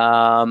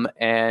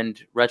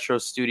 And Retro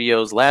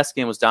Studios' last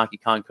game was Donkey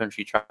Kong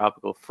Country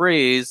Tropical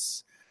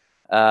Freeze.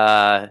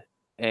 And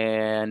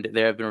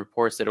there have been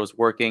reports that it was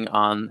working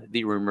on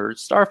the rumored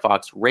Star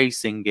Fox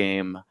racing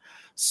game.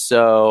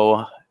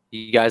 So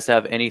you guys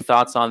have any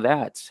thoughts on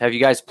that? Have you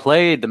guys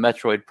played the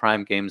Metroid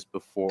Prime games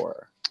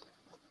before?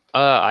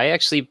 I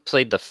actually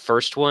played the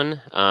first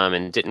one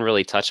and didn't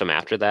really touch them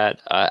after that.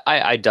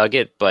 I dug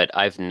it, but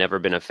I've never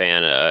been a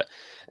fan.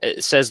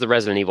 It says the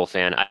Resident Evil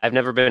fan. I've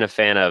never been a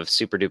fan of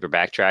super duper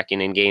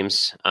backtracking in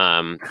games.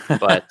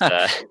 But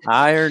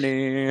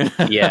irony.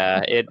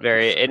 Yeah,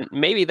 and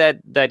maybe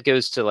that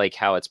goes to like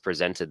how it's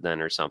presented then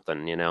or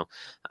something, you know.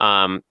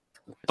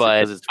 But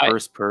because it's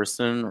first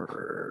person,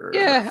 or...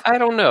 yeah, I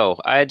don't know.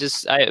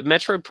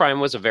 Metroid Prime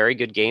was a very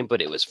good game,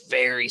 but it was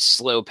very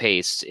slow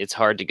paced. It's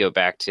hard to go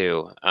back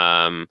to.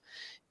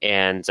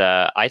 And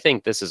I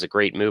think this is a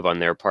great move on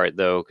their part,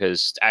 though,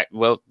 because,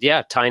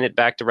 tying it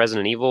back to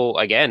Resident Evil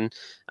again,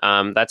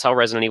 that's how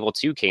Resident Evil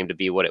 2 came to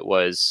be what it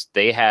was.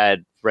 They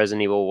had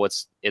Resident Evil,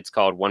 it's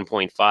called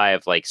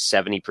 1.5, like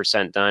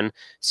 70% done,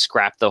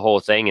 scrapped the whole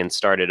thing and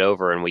started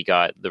over, and we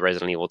got the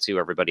Resident Evil 2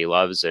 everybody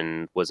loves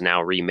and was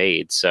now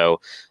remade. So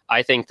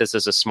I think this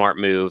is a smart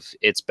move.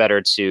 It's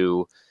better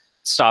to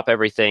stop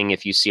everything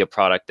if you see a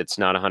product that's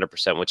not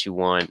 100% what you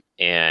want,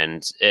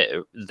 and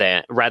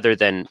that rather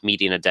than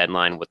meeting a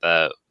deadline with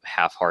a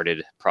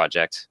half-hearted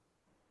project.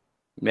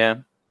 Yeah,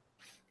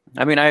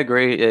 I mean, I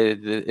agree.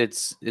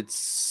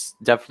 It's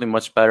definitely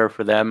much better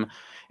for them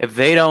if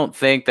they don't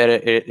think that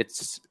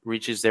it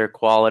reaches their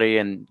quality,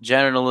 and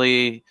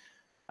generally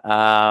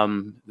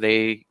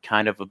they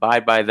kind of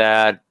abide by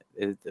that.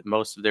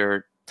 Most of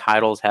their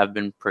titles have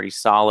been pretty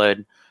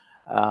solid.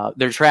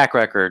 Their track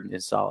record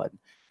is solid.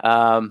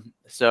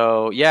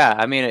 So yeah,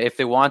 I mean, if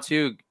they want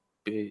to,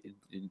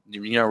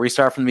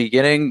 restart from the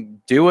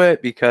beginning, do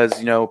it, because,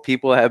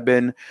 people have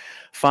been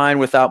fine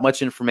without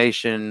much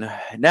information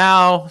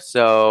now.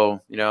 So,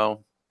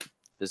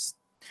 just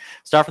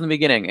start from the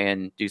beginning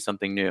and do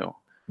something new.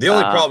 The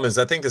only problem is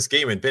I think this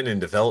game had been in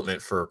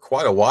development for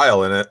quite a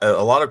while, and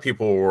a lot of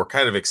people were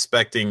kind of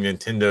expecting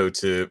Nintendo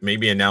to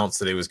maybe announce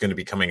that it was going to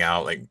be coming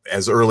out like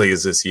as early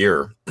as this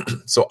year.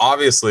 So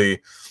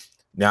obviously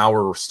now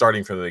we're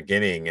starting from the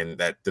beginning, and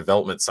that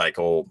development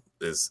cycle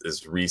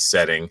is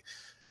resetting.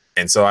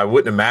 And so I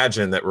wouldn't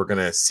imagine that we're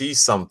going to see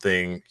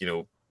something,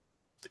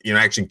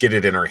 actually get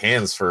it in our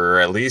hands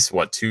for at least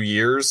 2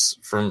 years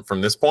from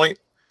this point.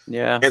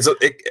 Yeah. And so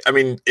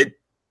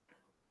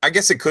I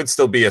guess it could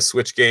still be a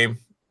Switch game.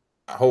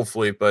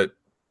 Hopefully, but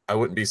I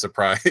wouldn't be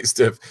surprised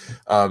if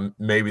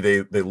maybe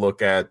they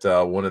look at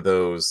one of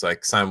those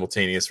like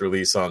simultaneous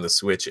release on the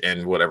Switch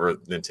and whatever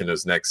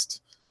Nintendo's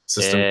next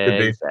system could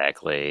be.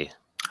 Exactly.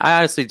 I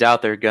honestly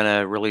doubt they're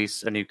gonna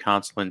release a new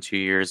console in 2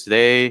 years.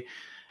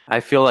 I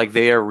feel like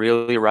they are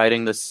really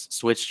riding the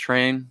Switch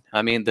train.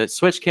 I mean, the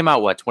Switch came out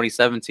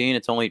 2017.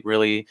 It's only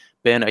really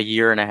been a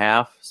year and a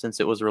half since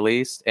it was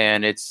released,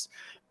 and it's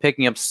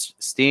picking up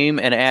steam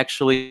and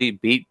actually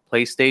beat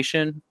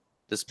PlayStation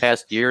this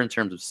past year in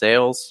terms of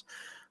sales.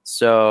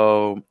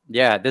 So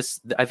yeah,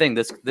 I think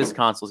this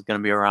console is going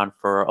to be around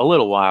for a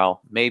little while,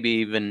 maybe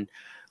even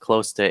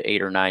close to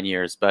 8 or 9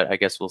 years, but I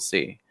guess we'll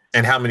see.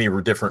 And how many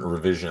different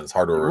revisions,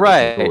 hardware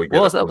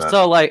revisions?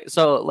 Right.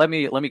 So let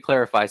me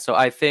clarify. So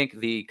I think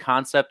the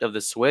concept of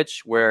the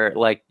Switch, where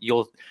like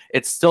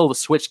it's still the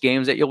Switch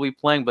games that you'll be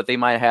playing, but they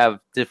might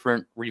have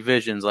different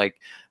revisions, like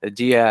the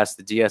DS,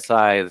 the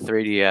DSi, the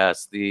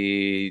 3DS,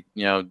 the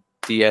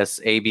DS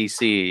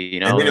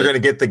ABC, and then you're going to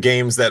get the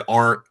games that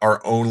are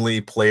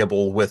only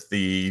playable with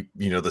the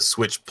the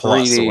Switch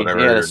Plus 3D, or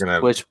whatever. Yeah,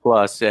 Switch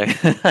Plus, yeah.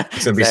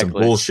 It's going to be some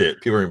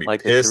bullshit. People are going to be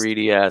like pissed. The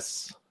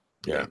 3DS.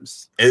 Yeah,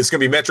 games. It's going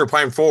to be Metroid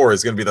Prime 4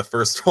 is going to be the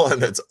first one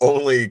that's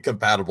only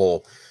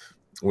compatible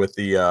with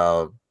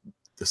the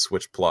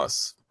Switch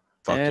Plus.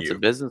 Fuck you. It's a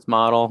business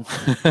model.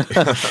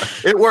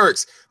 It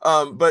works,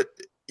 but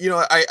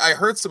I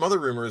heard some other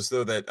rumors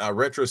though that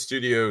Retro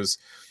Studios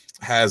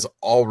has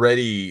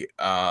already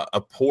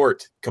a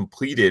port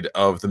completed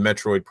of the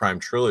Metroid Prime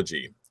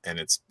trilogy, and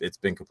it's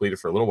been completed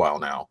for a little while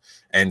now.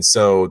 And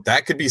so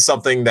that could be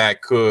something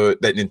that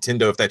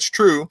Nintendo, if that's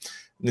true,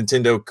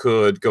 Nintendo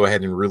could go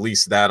ahead and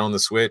release that on the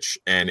Switch,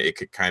 and it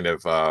could kind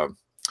of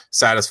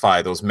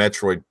satisfy those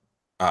Metroid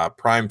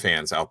Prime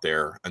fans out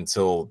there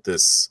until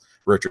this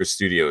Retro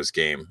Studios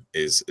game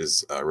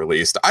is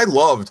released. I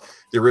loved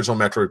the original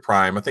Metroid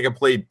Prime. I think I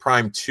played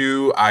Prime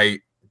 2. I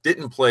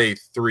didn't play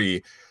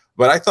 3.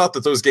 But I thought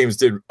that those games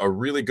did a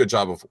really good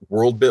job of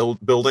world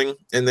building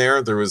in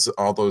there. There was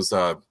all those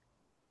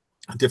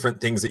different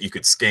things that you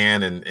could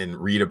scan and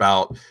read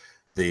about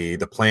the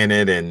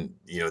planet and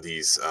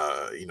these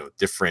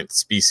different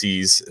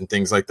species and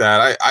things like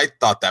that. I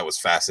thought that was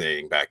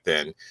fascinating back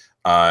then.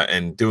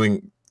 And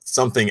doing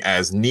something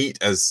as neat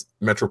as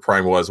Metro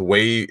Prime was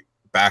way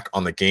back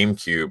on the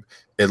GameCube,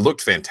 it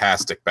looked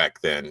fantastic back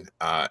then.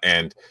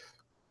 And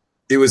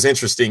it was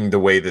interesting the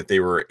way that they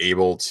were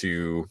able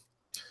to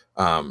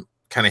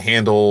kind of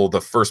handle the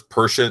first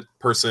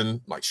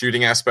person like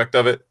shooting aspect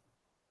of it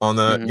on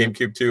the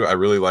GameCube too. I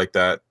really like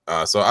that.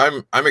 So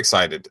I'm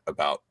excited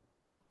about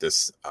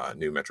this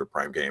new Metro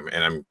Prime game,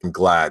 and I'm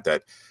glad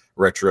that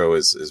Retro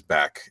is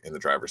back in the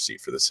driver's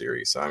seat for the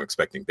series. So I'm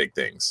expecting big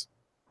things.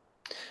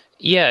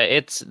 Yeah,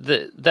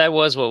 that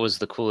was what was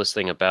the coolest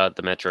thing about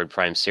the Metroid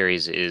Prime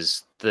series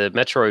is the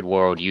Metroid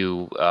world.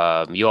 You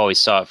always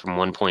saw it from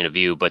one point of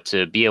view, but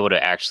to be able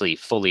to actually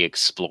fully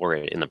explore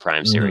it in the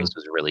Prime series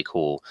was really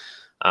cool.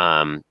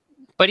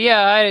 But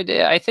yeah,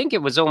 I think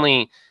it was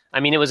only. I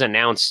mean, it was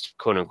announced,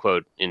 quote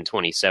unquote, in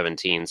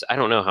 2017. So I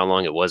don't know how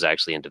long it was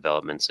actually in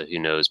development, so who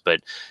knows? But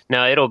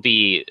no, it'll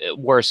be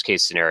worst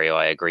case scenario.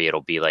 I agree.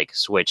 It'll be like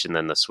Switch and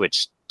then the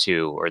Switch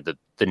 2 or the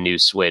new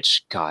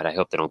Switch. God, I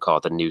hope they don't call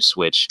it the new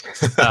Switch.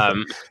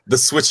 The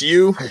Switch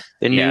U?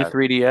 The new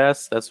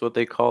 3DS. That's what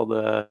they call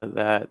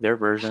their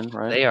version,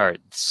 right? They are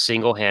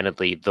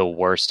single-handedly the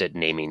worst at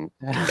naming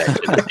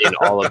conventions in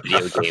all of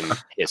video game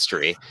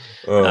history.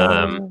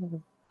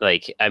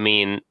 I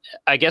mean,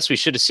 I guess we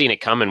should have seen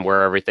it coming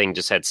where everything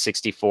just had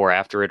 64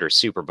 after it or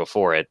Super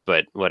before it,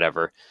 but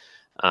whatever.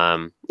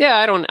 Yeah,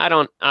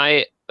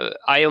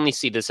 I only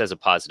see this as a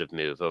positive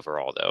move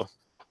overall, though.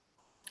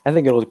 I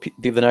think it'll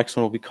be the next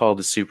one will be called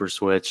the Super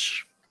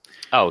Switch.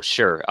 Oh,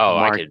 sure. Oh,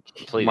 I could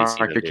completely see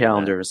mark your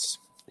calendars.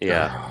 That.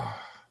 Yeah.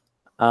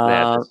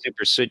 The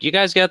Super Switch. You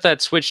guys got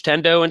that Switch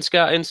Tendo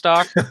in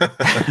stock?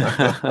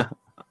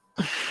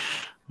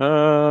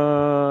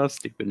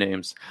 Stupid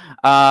names.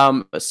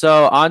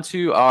 So on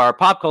to our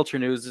pop culture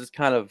news.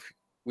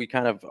 We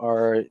kind of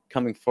are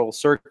coming full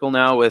circle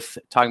now with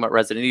talking about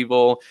Resident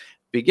Evil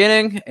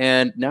beginning,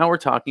 and now we're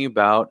talking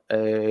about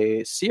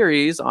a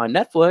series on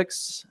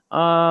Netflix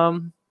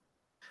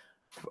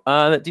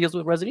that deals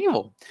with Resident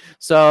Evil.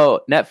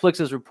 So Netflix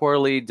is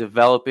reportedly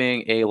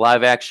developing a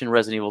live-action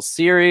Resident Evil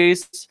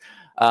series.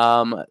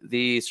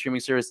 The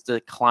streaming service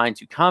declined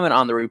to comment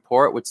on the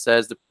report, which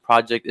says the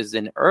project is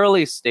in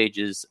early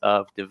stages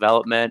of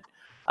development.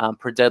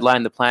 Per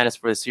Deadline, the plan is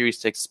for the series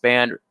to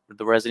expand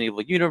the Resident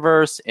Evil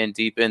universe and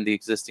deepen the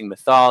existing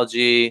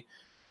mythology.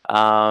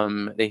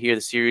 They hear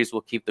the series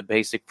will keep the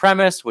basic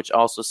premise, which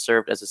also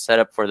served as a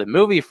setup for the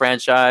movie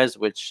franchise,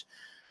 which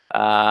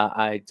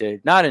I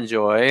did not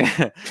enjoy.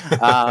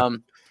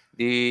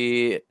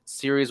 The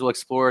series will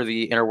explore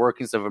the inner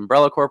workings of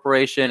Umbrella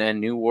Corporation and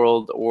New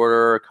World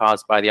Order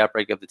caused by the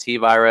outbreak of the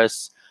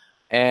T-virus.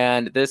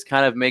 And this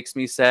kind of makes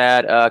me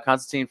sad.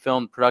 Constantine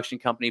Film production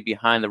company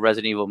behind the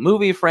Resident Evil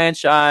movie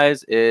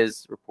franchise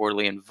is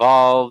reportedly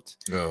involved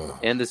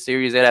in the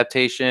series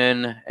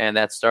adaptation, and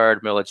that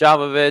starred Mila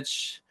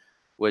Jovovich,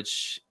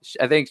 which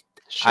I think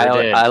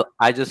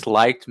I just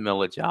liked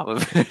Mila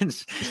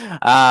Jovovich.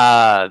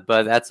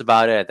 But that's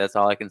about it. That's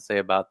all I can say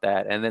about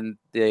that. And then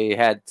they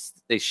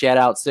shat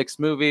out 6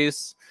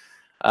 movies.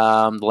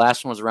 The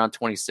last one was around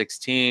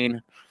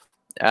 2016.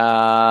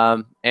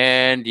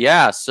 And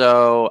yeah,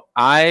 so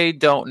I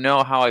don't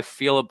know how I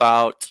feel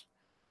about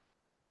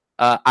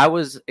I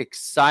was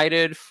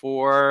excited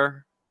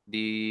for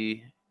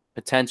the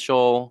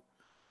potential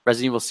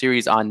Resident Evil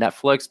series on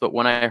Netflix, but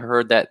when I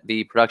heard that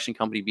the production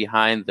company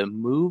behind the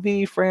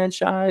movie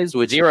franchise,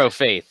 Zero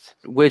Faith,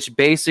 which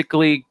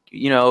basically,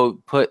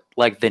 put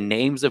like the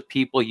names of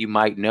people you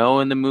might know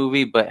in the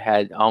movie, but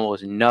had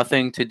almost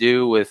nothing to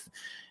do with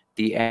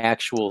the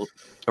actual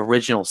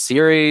original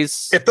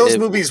series. If those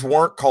movies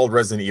weren't called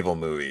Resident Evil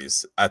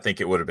movies, I think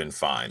it would have been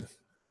fine.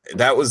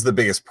 That was the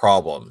biggest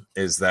problem,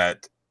 is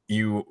that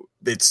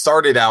it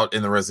started out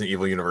in the Resident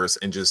Evil universe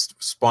and just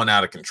spun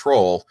out of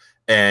control,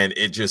 and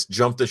it just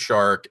jumped the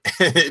shark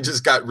and it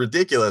just got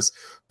ridiculous.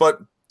 But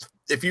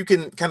if you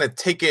can kind of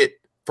take it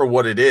for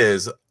what it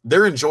is,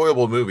 they're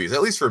enjoyable movies,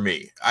 at least for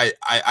me.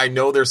 I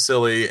know they're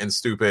silly and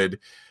stupid,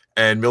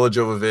 and Mila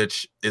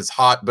Jovovich is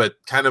hot, but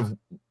kind of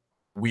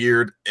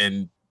weird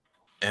and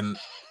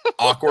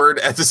awkward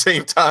at the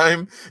same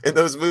time in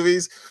those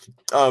movies.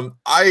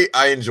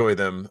 I enjoy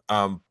them,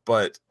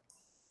 but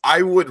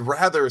I would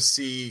rather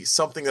see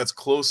something that's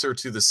closer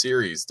to the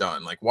series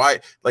done.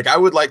 I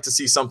would like to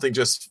see something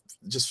just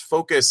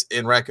focus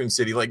in Raccoon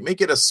City, like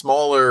make it a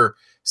smaller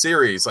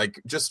series,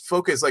 like just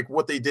focus like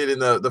what they did in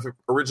the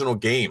original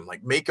game,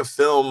 like make a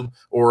film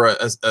or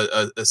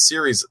a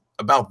series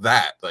about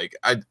that. Like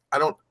I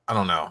don't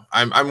know.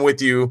 I'm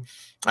with you,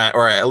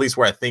 or at least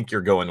where I think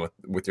you're going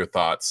with your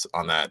thoughts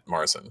on that,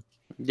 Marcin.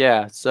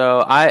 Yeah,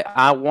 so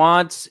I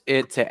want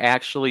it to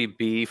actually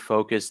be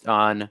focused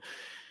on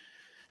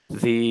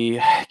the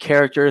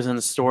characters and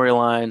the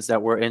storylines that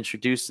were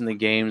introduced in the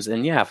games,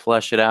 and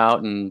flesh it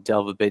out and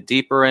delve a bit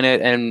deeper in it.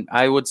 And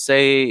I would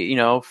say,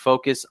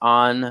 focus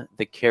on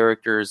the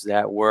characters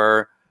that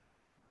were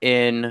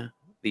in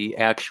the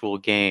actual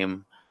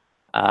game.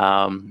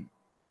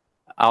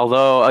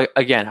 Although,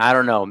 again, I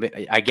don't know.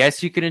 I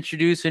guess you could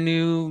introduce a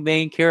new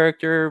main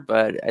character,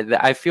 but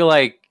I feel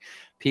like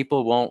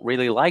people won't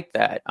really like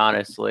that,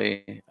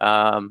 honestly.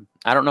 I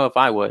don't know if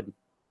I would.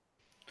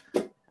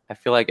 I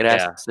feel like it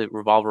has to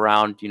revolve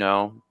around,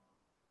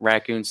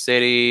 Raccoon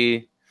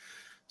City,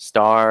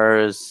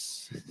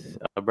 Stars,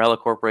 Umbrella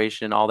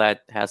Corporation, all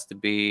that has to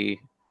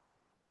be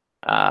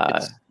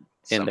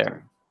in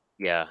there.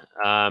 Yeah.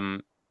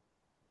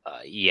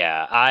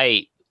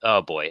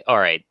 Oh boy. All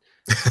right.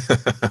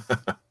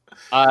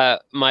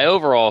 My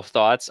overall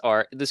thoughts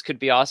are this could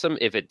be awesome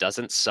if it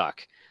doesn't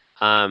suck.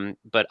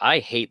 But I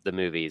hate the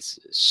movies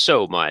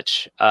so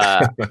much.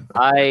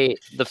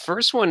 The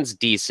first one's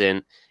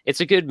decent. It's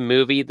a good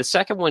movie. The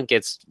second one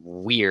gets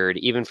weird,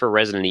 even for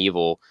Resident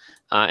Evil.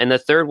 And the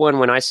third one,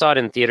 when I saw it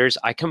in theaters,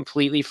 I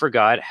completely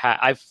forgot.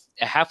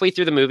 Halfway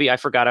through the movie, I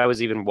forgot I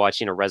was even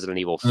watching a Resident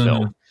Evil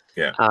film.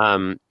 Yeah.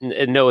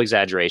 No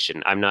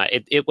exaggeration. I'm not.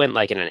 It went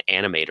like in an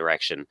anime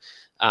direction.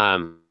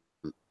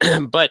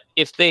 But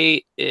if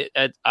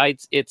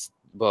it's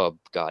oh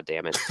god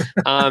damn it.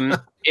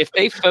 If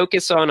they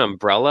focus on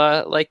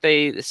Umbrella like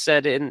they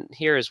said in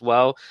here as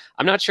well,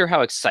 I'm not sure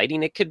how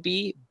exciting it could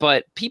be,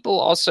 but people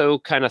also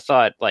kind of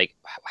thought, like,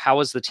 how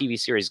is the TV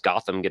series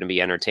Gotham going to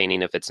be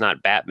entertaining if it's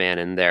not Batman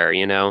in there,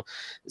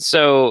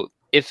 So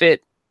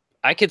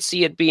I could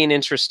see it being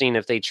interesting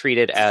if they treat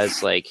it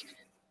as like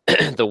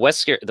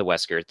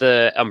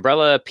the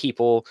Umbrella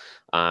people,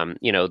 I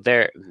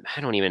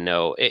don't even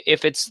know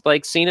if it's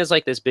like seen as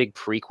like this big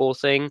prequel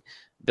thing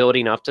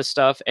building up to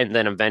stuff, and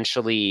then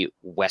eventually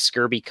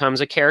Wesker becomes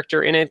a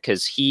character in it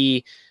because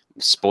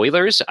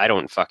spoilers, I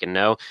don't fucking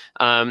know.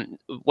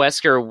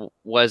 Wesker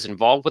was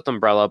involved with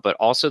Umbrella, but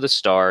also the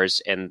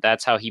Stars, and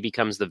that's how he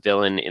becomes the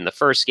villain in the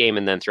first game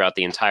and then throughout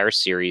the entire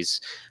series.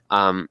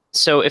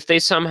 So if they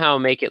somehow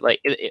make it like,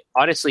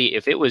 honestly,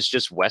 if it was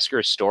just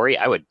Wesker's story,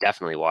 I would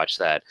definitely watch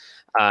that.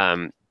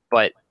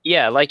 But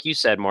yeah, like you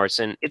said,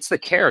 Marcin, it's the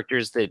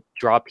characters that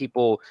draw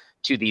people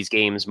to these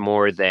games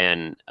more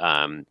than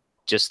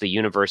just the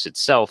universe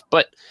itself,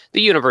 but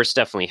the universe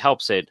definitely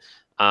helps it.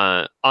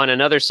 On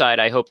another side,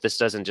 I hope this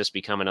doesn't just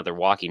become another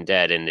Walking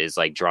Dead and is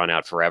like drawn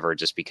out forever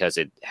just because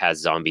it has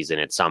zombies in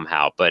it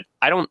somehow. But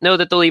I don't know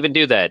that they'll even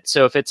do that.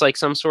 So if it's like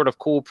some sort of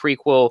cool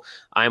prequel,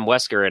 I'm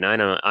Wesker and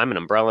I'm an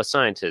Umbrella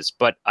scientist,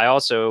 but I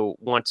also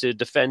want to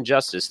defend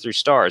justice through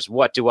Stars.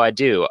 What do I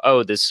do?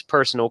 Oh, this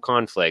personal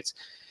conflict.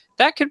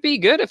 that could be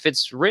good if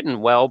it's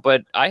written well,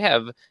 but I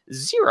have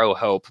zero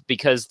hope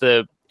because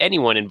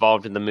anyone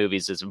involved in the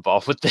movies is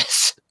involved with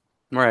this.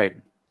 Right.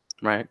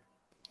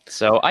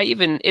 So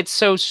it's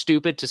so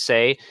stupid to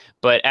say,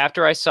 but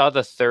after I saw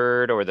the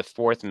third or the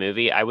fourth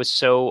movie, I was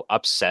so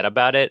upset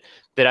about it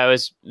that I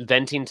was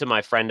venting to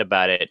my friend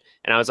about it.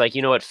 And I was like,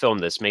 you know what, film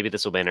this. Maybe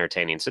this will be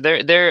entertaining. So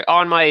they're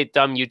on my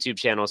dumb YouTube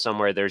channel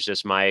somewhere. There's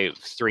just my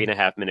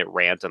 3.5 minute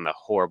rant on the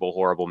horrible,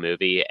 horrible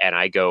movie. And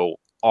I go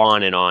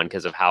on and on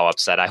because of how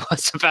upset I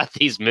was about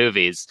these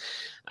movies.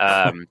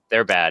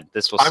 They're bad.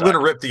 This will I'm going to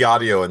rip the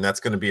audio, and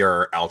that's going to be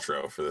our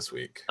outro for this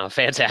week. Oh,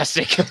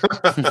 fantastic.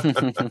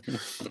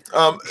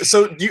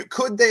 So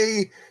could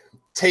they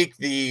take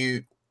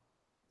the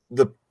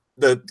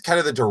kind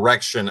of the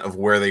direction of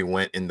where they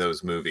went in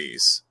those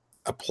movies,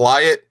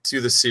 apply it to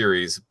the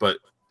series, but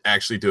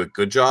actually do a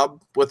good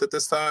job with it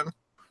this time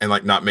and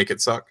like not make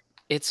it suck?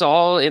 It's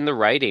all in the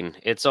writing.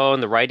 It's all in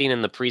the writing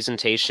and the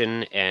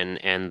presentation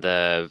and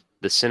the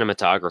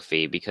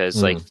cinematography,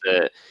 because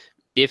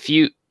if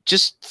you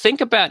just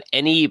think about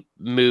any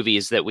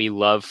movies that we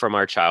love from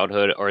our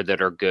childhood or that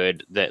are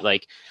good, that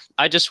like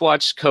I just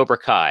watched Cobra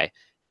Kai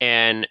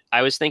and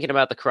I was thinking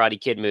about the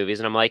Karate Kid movies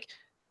and I'm like,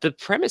 the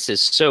premise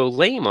is so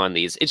lame on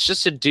these. It's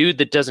just a dude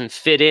that doesn't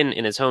fit in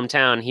his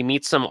hometown. He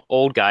meets some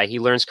old guy, he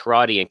learns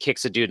karate and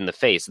kicks a dude in the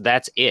face.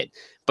 That's it.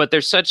 But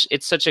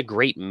it's such a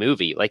great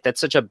movie. Like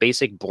that's such a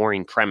basic,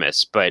 boring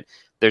premise, but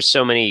there's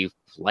so many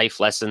life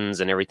lessons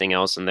and everything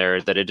else in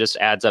there that it just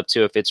adds up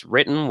to, if it's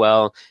written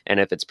well and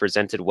if it's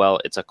presented well,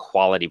 it's a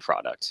quality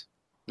product.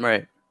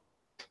 Right.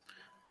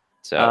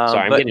 So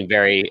sorry, I'm getting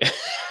very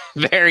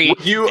very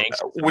would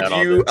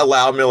you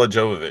allow Mila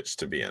Jovovich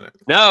to be in it?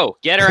 No,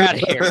 get her out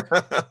of here.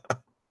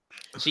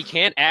 She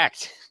can't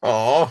act.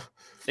 Oh,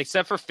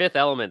 except for Fifth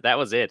Element. That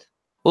was it.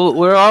 Well,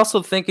 we're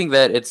also thinking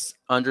that it's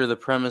under the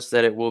premise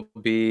that it will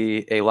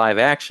be a live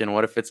action.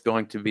 What if it's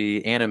going to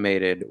be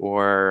animated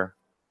or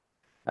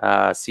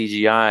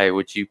CGI?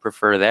 Would you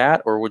prefer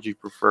that, or would you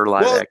prefer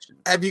live action?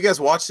 Have you guys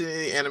watched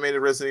any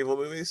animated Resident Evil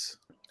movies?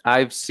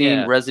 I've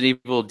seen Resident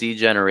Evil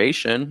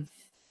Degeneration.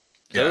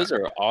 Those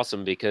are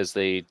awesome because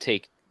they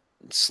take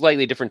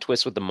slightly different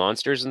twists with the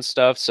monsters and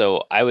stuff.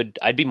 So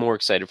I'd be more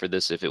excited for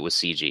this if it was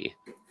CG.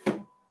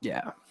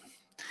 Yeah.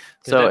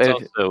 So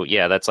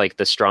that's like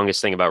the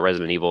strongest thing about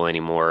Resident Evil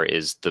anymore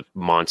is the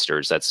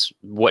monsters. That's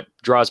what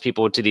draws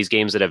people to these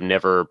games that have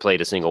never played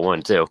a single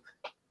one too.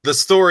 The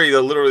story,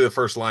 literally the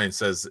first line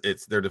says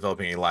they're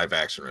developing a live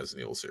action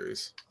Resident Evil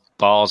series.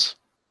 Balls.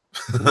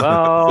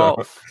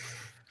 Well,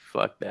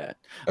 fuck that.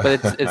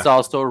 But it's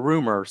also a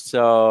rumor,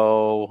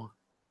 so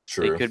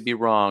true. They could be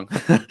wrong.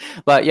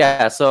 But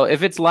yeah, so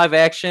if it's live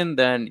action,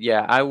 then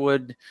yeah, I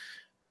would.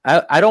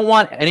 I don't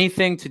want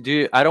anything to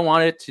do. I don't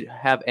want it to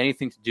have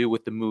anything to do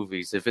with the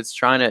movies. If it's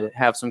trying to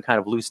have some kind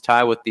of loose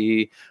tie with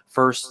the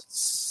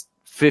first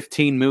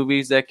 15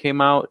 movies that came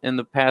out in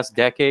the past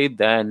decade,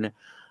 then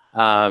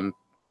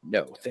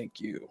no, thank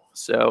you.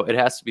 So it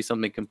has to be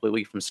something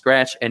completely from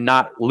scratch and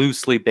not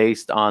loosely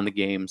based on the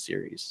game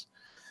series.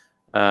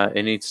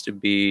 It needs to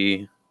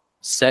be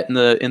set in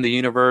the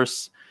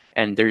universe,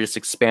 and they're just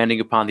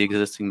expanding upon the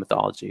existing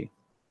mythology.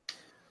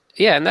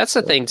 Yeah, and that's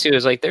the thing too,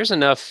 is like there's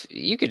enough,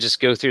 you could just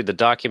go through the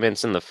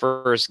documents in the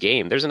first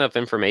game. There's enough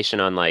information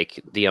on like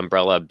the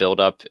Umbrella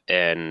buildup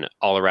and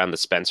all around the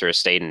Spencer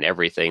estate and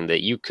everything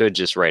that you could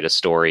just write a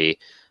story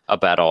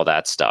about all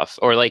that stuff.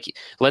 Or like,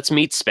 let's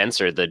meet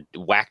Spencer, the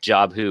whack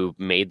job who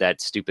made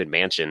that stupid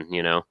mansion,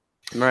 you know?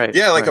 Right.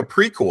 Yeah, like a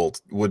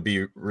prequel would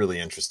be really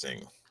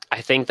interesting.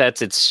 I think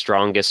that's its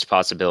strongest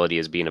possibility,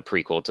 is being a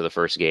prequel to the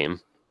first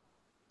game.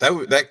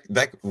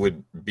 That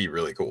would be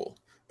really cool.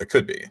 It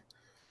could be.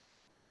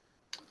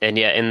 And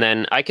yeah, and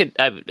then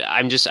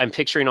I'm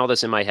picturing all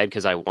this in my head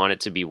because I want it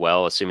to be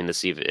well, assuming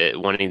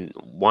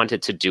want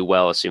it to do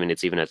well, assuming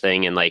it's even a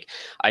thing. And like,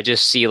 I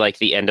just see like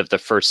the end of the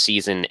first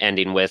season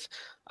ending with,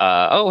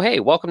 oh, hey,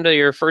 welcome to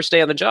your first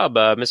day on the job,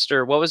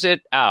 Mr. What was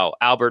it?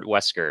 Albert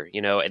Wesker,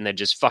 you know, and then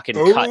just fucking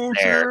cut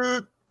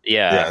there.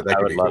 Yeah,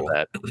 I would love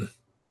that.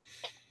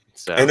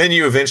 So. And then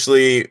you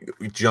eventually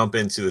jump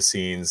into the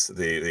scenes,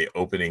 the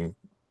opening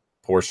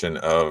portion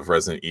of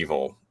Resident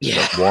Evil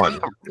 1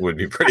 would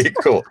be pretty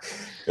cool.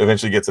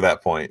 Eventually get to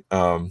that point.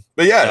 But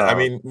yeah, I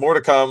mean, more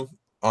to come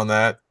on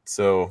that.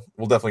 So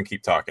we'll definitely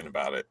keep talking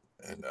about it.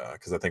 And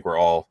because I think we're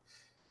all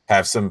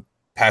have some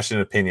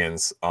passionate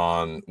opinions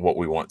on what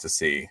we want to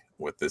see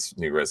with this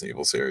new Resident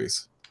Evil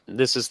series.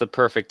 This is the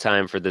perfect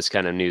time for this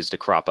kind of news to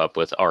crop up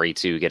with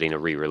RE2 getting a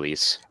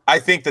re-release. I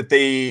think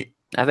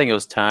it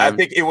was time. I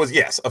think it was,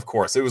 yes, of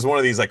course. It was one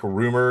of these like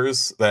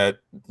rumors that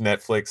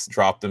Netflix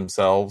dropped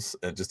themselves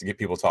just to get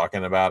people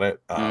talking about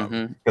it.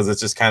 Because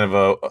it's just kind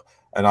of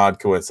an odd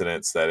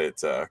coincidence that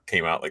it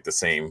came out like the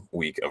same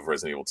week of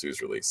Resident Evil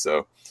 2's release.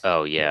 So,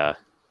 oh yeah.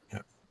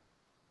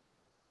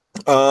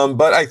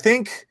 But I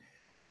think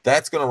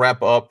that's going to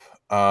wrap up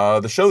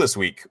the show this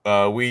week.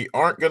 We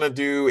aren't going to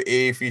do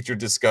a featured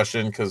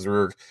discussion because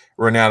we're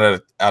running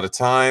out of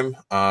time.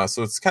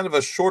 So it's kind of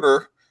a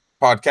shorter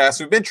podcast.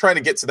 We've been trying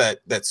to get to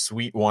that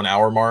sweet 1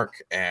 hour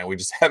mark, and we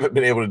just haven't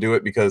been able to do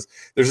it because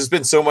there's just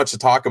been so much to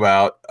talk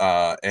about,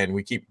 and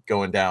we keep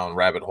going down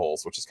rabbit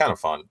holes, which is kind of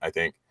fun, I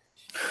think.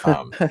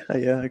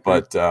 Yeah,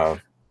 but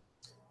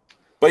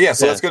yeah,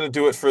 so that's going to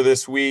do it for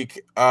this week.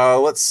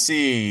 Let's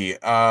see.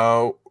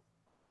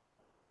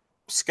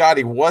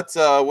 Scotty, what's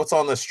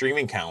on the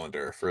streaming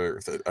calendar for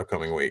the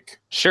upcoming week?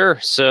 Sure.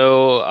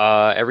 So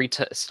every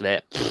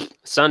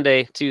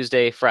Sunday,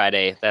 Tuesday,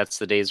 Friday, that's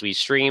the days we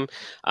stream.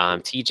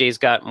 TJ's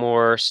got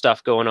more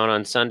stuff going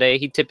on Sunday.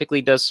 He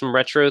typically does some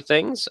retro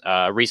things.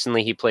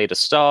 Recently, he played a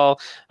stall,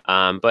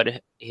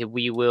 but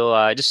we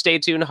will just stay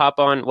tuned, hop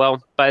on.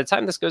 Well, by the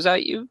time this goes out,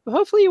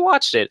 hopefully you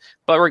watched it.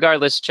 But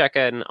regardless, check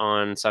in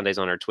on Sundays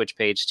on our Twitch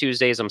page.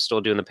 Tuesdays, I'm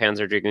still doing the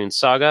Panzer Dragoon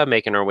Saga,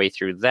 making our way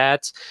through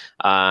that.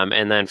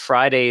 And then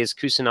Fridays,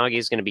 Kusanagi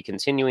is going to be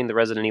continuing the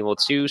Resident Evil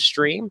 2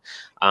 stream.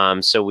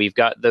 So we've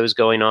got those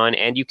going on.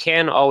 And you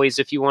can always,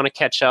 if you want to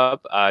catch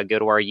up, go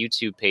to our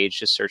YouTube page,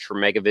 just search for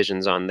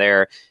Megavisions on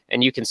there.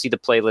 And you can see the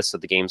playlist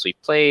of the games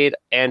we've played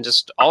and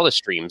just all the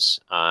streams.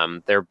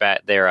 They're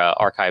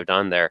archived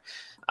on there.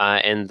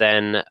 And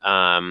then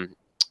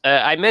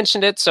I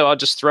mentioned it, so I'll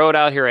just throw it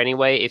out here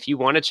anyway. If you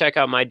want to check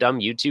out my dumb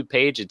YouTube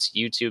page, it's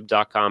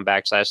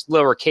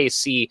youtube.com/lowercase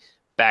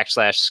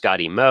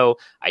C/Scotty Mo.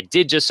 I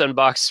did just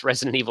unbox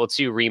Resident Evil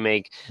 2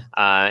 Remake,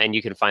 and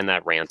you can find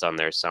that rant on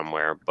there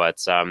somewhere.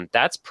 But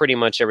that's pretty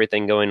much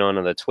everything going on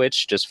the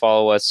Twitch. Just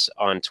follow us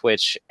on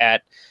Twitch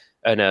at...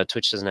 no,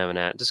 Twitch doesn't have an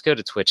ad. Just go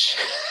to Twitch.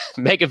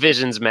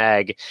 Megavisions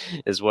Mag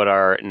is what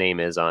our name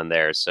is on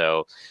there.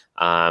 So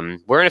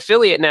we're an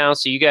affiliate now,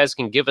 so you guys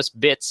can give us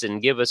bits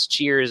and give us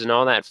cheers and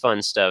all that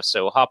fun stuff.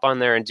 So hop on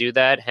there and do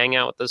that. Hang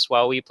out with us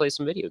while we play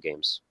some video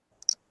games.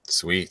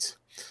 Sweet.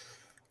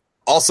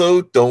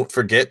 Also, don't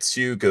forget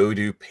to go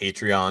to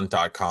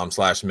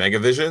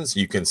patreon.com/megavisions.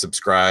 You can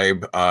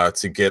subscribe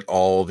to get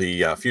all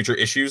the future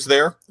issues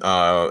there.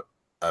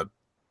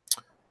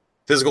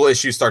 Physical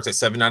issue starts at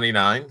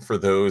 $7.99 for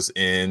those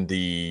in the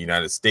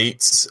United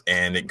States,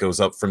 and it goes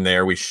up from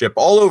there. We ship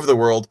all over the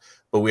world,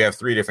 but we have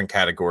 3 different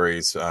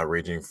categories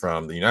ranging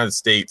from the United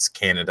States,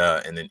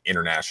 Canada, and then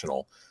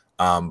international.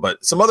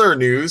 But some other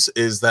news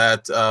is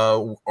that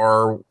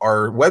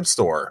our web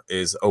store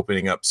is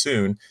opening up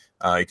soon.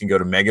 You can go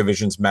to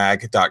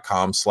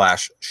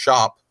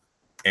megavisionsmag.com/shop,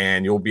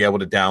 and you'll be able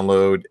to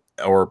download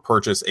or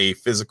purchase a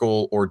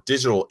physical or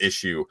digital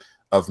issue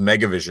of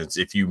Megavisions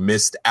if you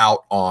missed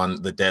out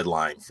on the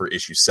deadline for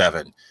issue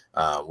 7.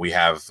 We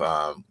have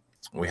a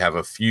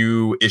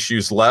few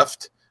issues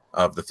left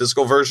of the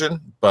physical version,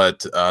 but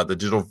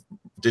the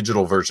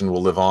digital version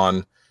will live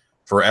on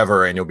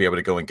forever, and you'll be able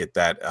to go and get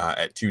that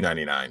at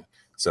 $2.99.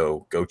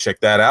 So go check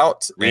that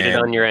out. Read it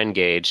on your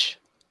N-Gage.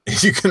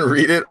 You can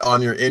read it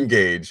on your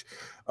N-Gage,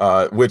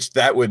 which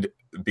that would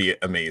be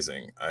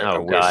amazing. I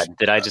wish, God!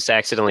 Did I just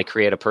accidentally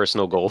create a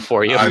personal goal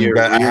for you? I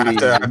have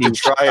to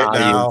try it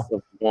now.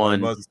 I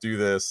must do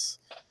this,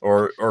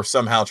 or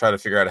somehow try to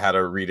figure out how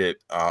to read it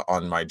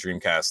on my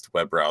Dreamcast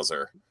web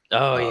browser.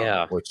 Oh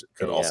yeah, which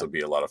could also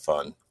be a lot of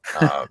fun.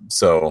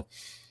 So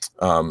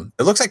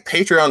it looks like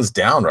Patreon's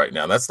down right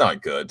now. That's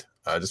not good.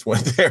 I just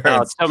went there.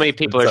 So many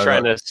people are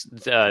trying to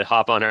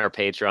hop on our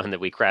Patreon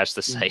that we crashed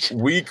the site.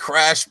 We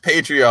crashed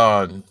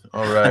Patreon.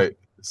 All right,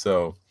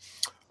 so.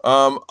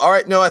 All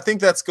right. No, I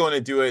think that's going to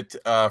do it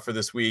for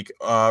this week.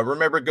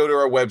 Remember, go to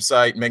our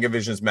website,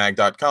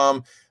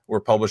 megavisionsmag.com.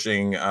 We're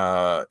publishing,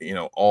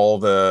 all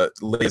the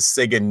latest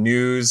Sega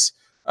news.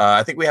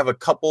 I think we have a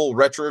couple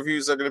retro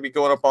reviews that are going to be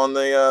going up on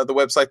the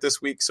website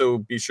this week, so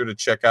be sure to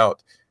check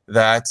out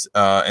that.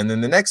 And then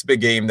the next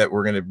big game that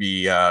we're going to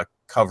be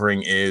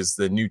covering is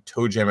the new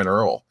ToeJam and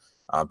Earl,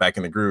 Back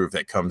in the Groove,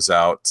 that comes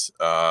out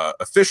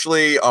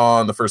officially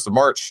on the 1st of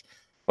March.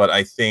 But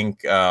I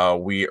think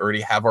we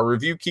already have our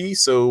review key,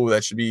 so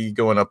that should be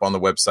going up on the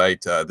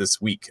website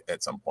this week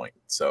at some point.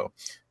 So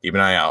keep an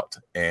eye out.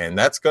 And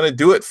that's going to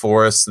do it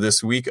for us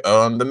this week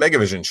on the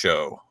Megavision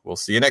Show. We'll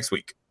see you next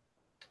week.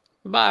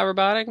 Bye,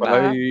 everybody.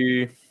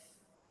 Bye.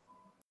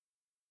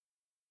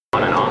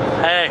 On and off.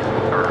 Hey.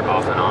 Or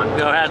off and on.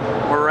 Go ahead.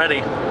 We're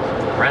ready.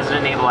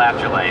 Resident Evil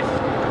Afterlife.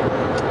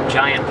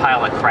 Giant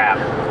pile of crap.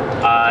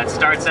 It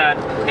starts out,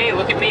 hey,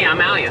 look at me,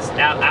 I'm Alice.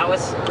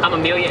 I'm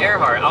Amelia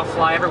Earhart. I'll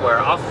fly everywhere.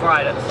 I'll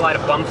fly to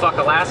bumfuck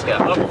Alaska.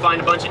 Oh,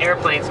 find a bunch of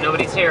airplanes.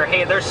 Nobody's here.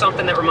 Hey, there's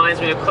something that reminds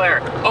me of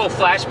Claire. Oh,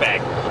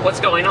 flashback. What's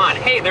going on?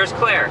 Hey, there's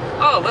Claire.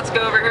 Oh, let's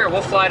go over here.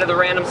 We'll fly to the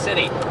random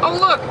city. Oh,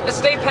 look, a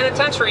state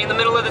penitentiary in the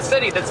middle of the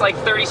city that's like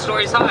 30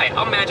 stories high.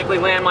 I'll magically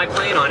land my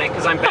plane on it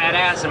because I'm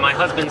badass and my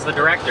husband's the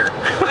director.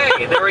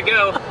 Hey, there we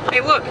go.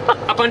 Hey, look,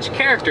 a bunch of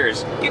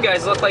characters. You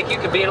guys look like you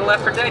could be in a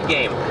Left 4 Dead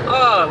game.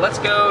 Oh, let's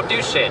go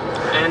do shit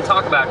and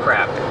talk about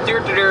crap.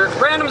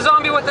 Random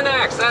zombie with an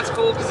axe. That's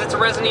cool because it's a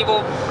Resident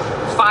Evil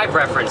 5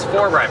 reference,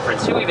 4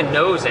 reference. Who even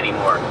knows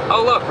anymore?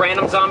 Oh look,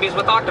 random zombies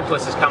with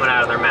octopuses coming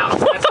out of their mouths.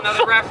 That's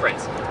another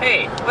reference.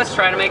 Hey, let's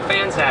try to make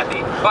fans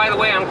happy. By the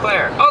way, I'm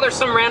Claire. Oh, there's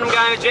some random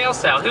guy in a jail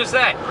cell. Who's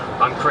that?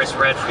 I'm Chris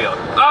Redfield.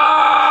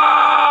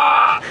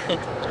 Ah!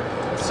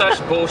 such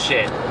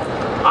bullshit.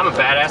 I'm a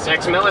badass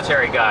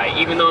ex-military guy,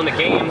 even though in the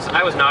games,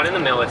 I was not in the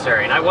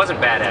military, and I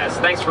wasn't badass.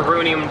 Thanks for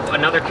ruining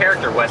another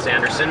character, Wes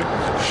Anderson.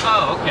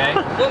 Oh, okay.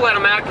 We'll let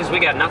him out because we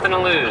got nothing to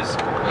lose.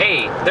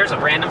 Hey, there's a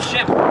random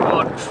ship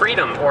called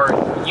Freedom or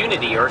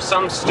Unity or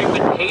some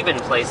stupid haven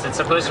place that's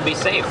supposed to be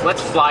safe.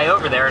 Let's fly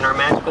over there in our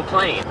magical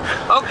plane.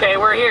 Okay,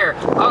 we're here.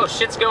 Oh,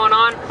 shit's going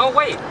on. Oh,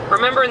 wait.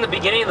 Remember in the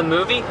beginning of the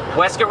movie,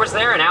 Wesker was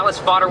there and Alice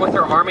fought her with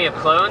her army of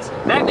clones?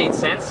 That made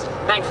sense.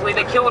 Thankfully,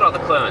 they killed all the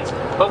clones.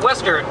 But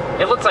Wesker,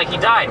 it looks like he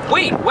died.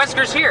 Wait,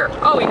 Wesker's here.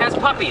 Oh, he has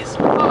puppies.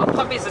 Oh,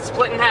 puppies that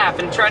split in half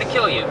and try to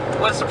kill you.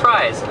 What a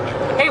surprise.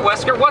 Hey,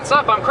 Wesker, what's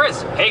up? I'm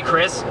Chris. Hey,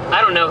 Chris.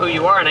 I don't know who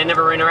you are, and I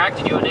never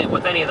interacted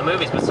with any of the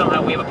movies, but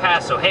somehow we have a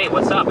past, so hey,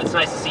 what's up? It's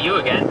nice to see you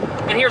again.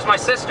 And here's my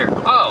sister.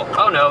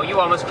 Oh no, you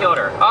almost killed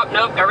her. Oh,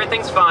 nope,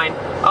 everything's fine.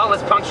 Oh,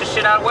 let's punch the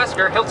shit out of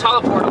Wesker. He'll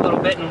teleport a little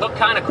bit and look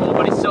kind of cool,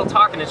 but he's still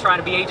talking and trying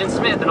to be Agent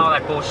Smith and all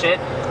that bullshit.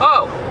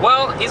 Oh,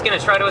 well, he's gonna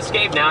try to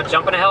escape now,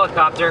 jump in a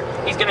helicopter.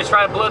 He's gonna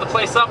try to blow the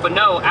place up, but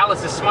no,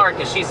 Alice is smart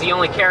because she's the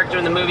only character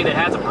in the movie that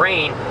has a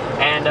brain,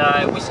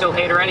 and we still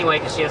hate her anyway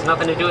because she has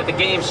nothing to do with the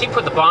game. She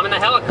put the bomb in the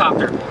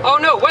helicopter. Oh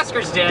no,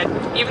 Wesker's dead,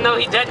 even though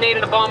he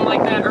detonated a bomb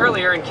like that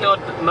earlier and killed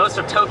most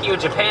of Tokyo,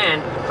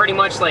 Japan, pretty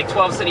much like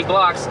 12 city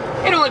blocks.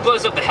 It only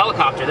blows up the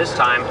helicopter this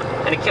time,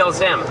 and it kills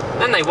him.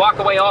 Then they walk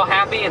away all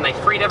happy, and they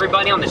freed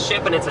everybody on the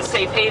ship, and it's a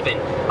safe haven.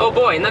 Oh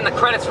boy, and then the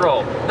credits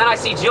roll. Then I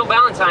see Jill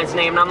Valentine's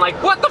name, and I'm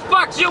like, what the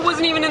fuck? Jill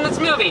wasn't even in this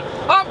movie.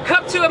 Oh,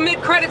 cut to a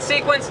mid-credit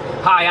sequence.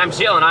 Hi, I'm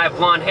Jill, and I have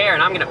blonde hair,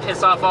 and I'm gonna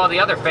piss off all the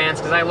other fans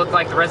because I look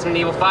like the Resident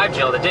Evil 5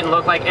 Jill that didn't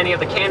look like any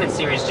of the canon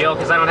series Jill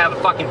because I don't have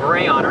a fucking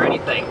beret on or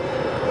anything.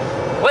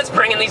 Let's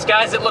bring in these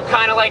guys that look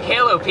kind of like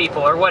Halo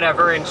people or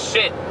whatever, and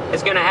shit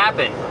is gonna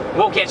happen.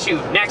 We'll get you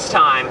next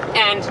time.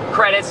 End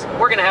credits.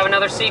 We're gonna have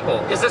another sequel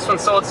because this one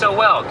sold so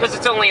well. Because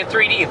it's only in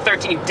 3D and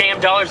 $13 damn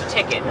a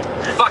ticket.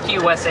 Fuck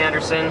you, Wes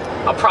Anderson.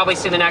 I'll probably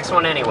see the next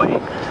one anyway.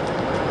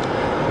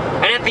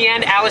 And at the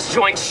end, Alice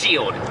joins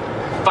S.H.I.E.L.D.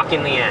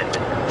 Fucking the end.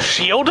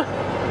 S.H.I.E.L.D.?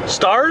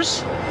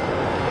 Stars?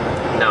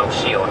 No,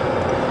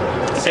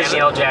 S.H.I.E.L.D.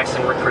 Samuel L.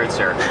 Jackson recruits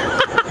her.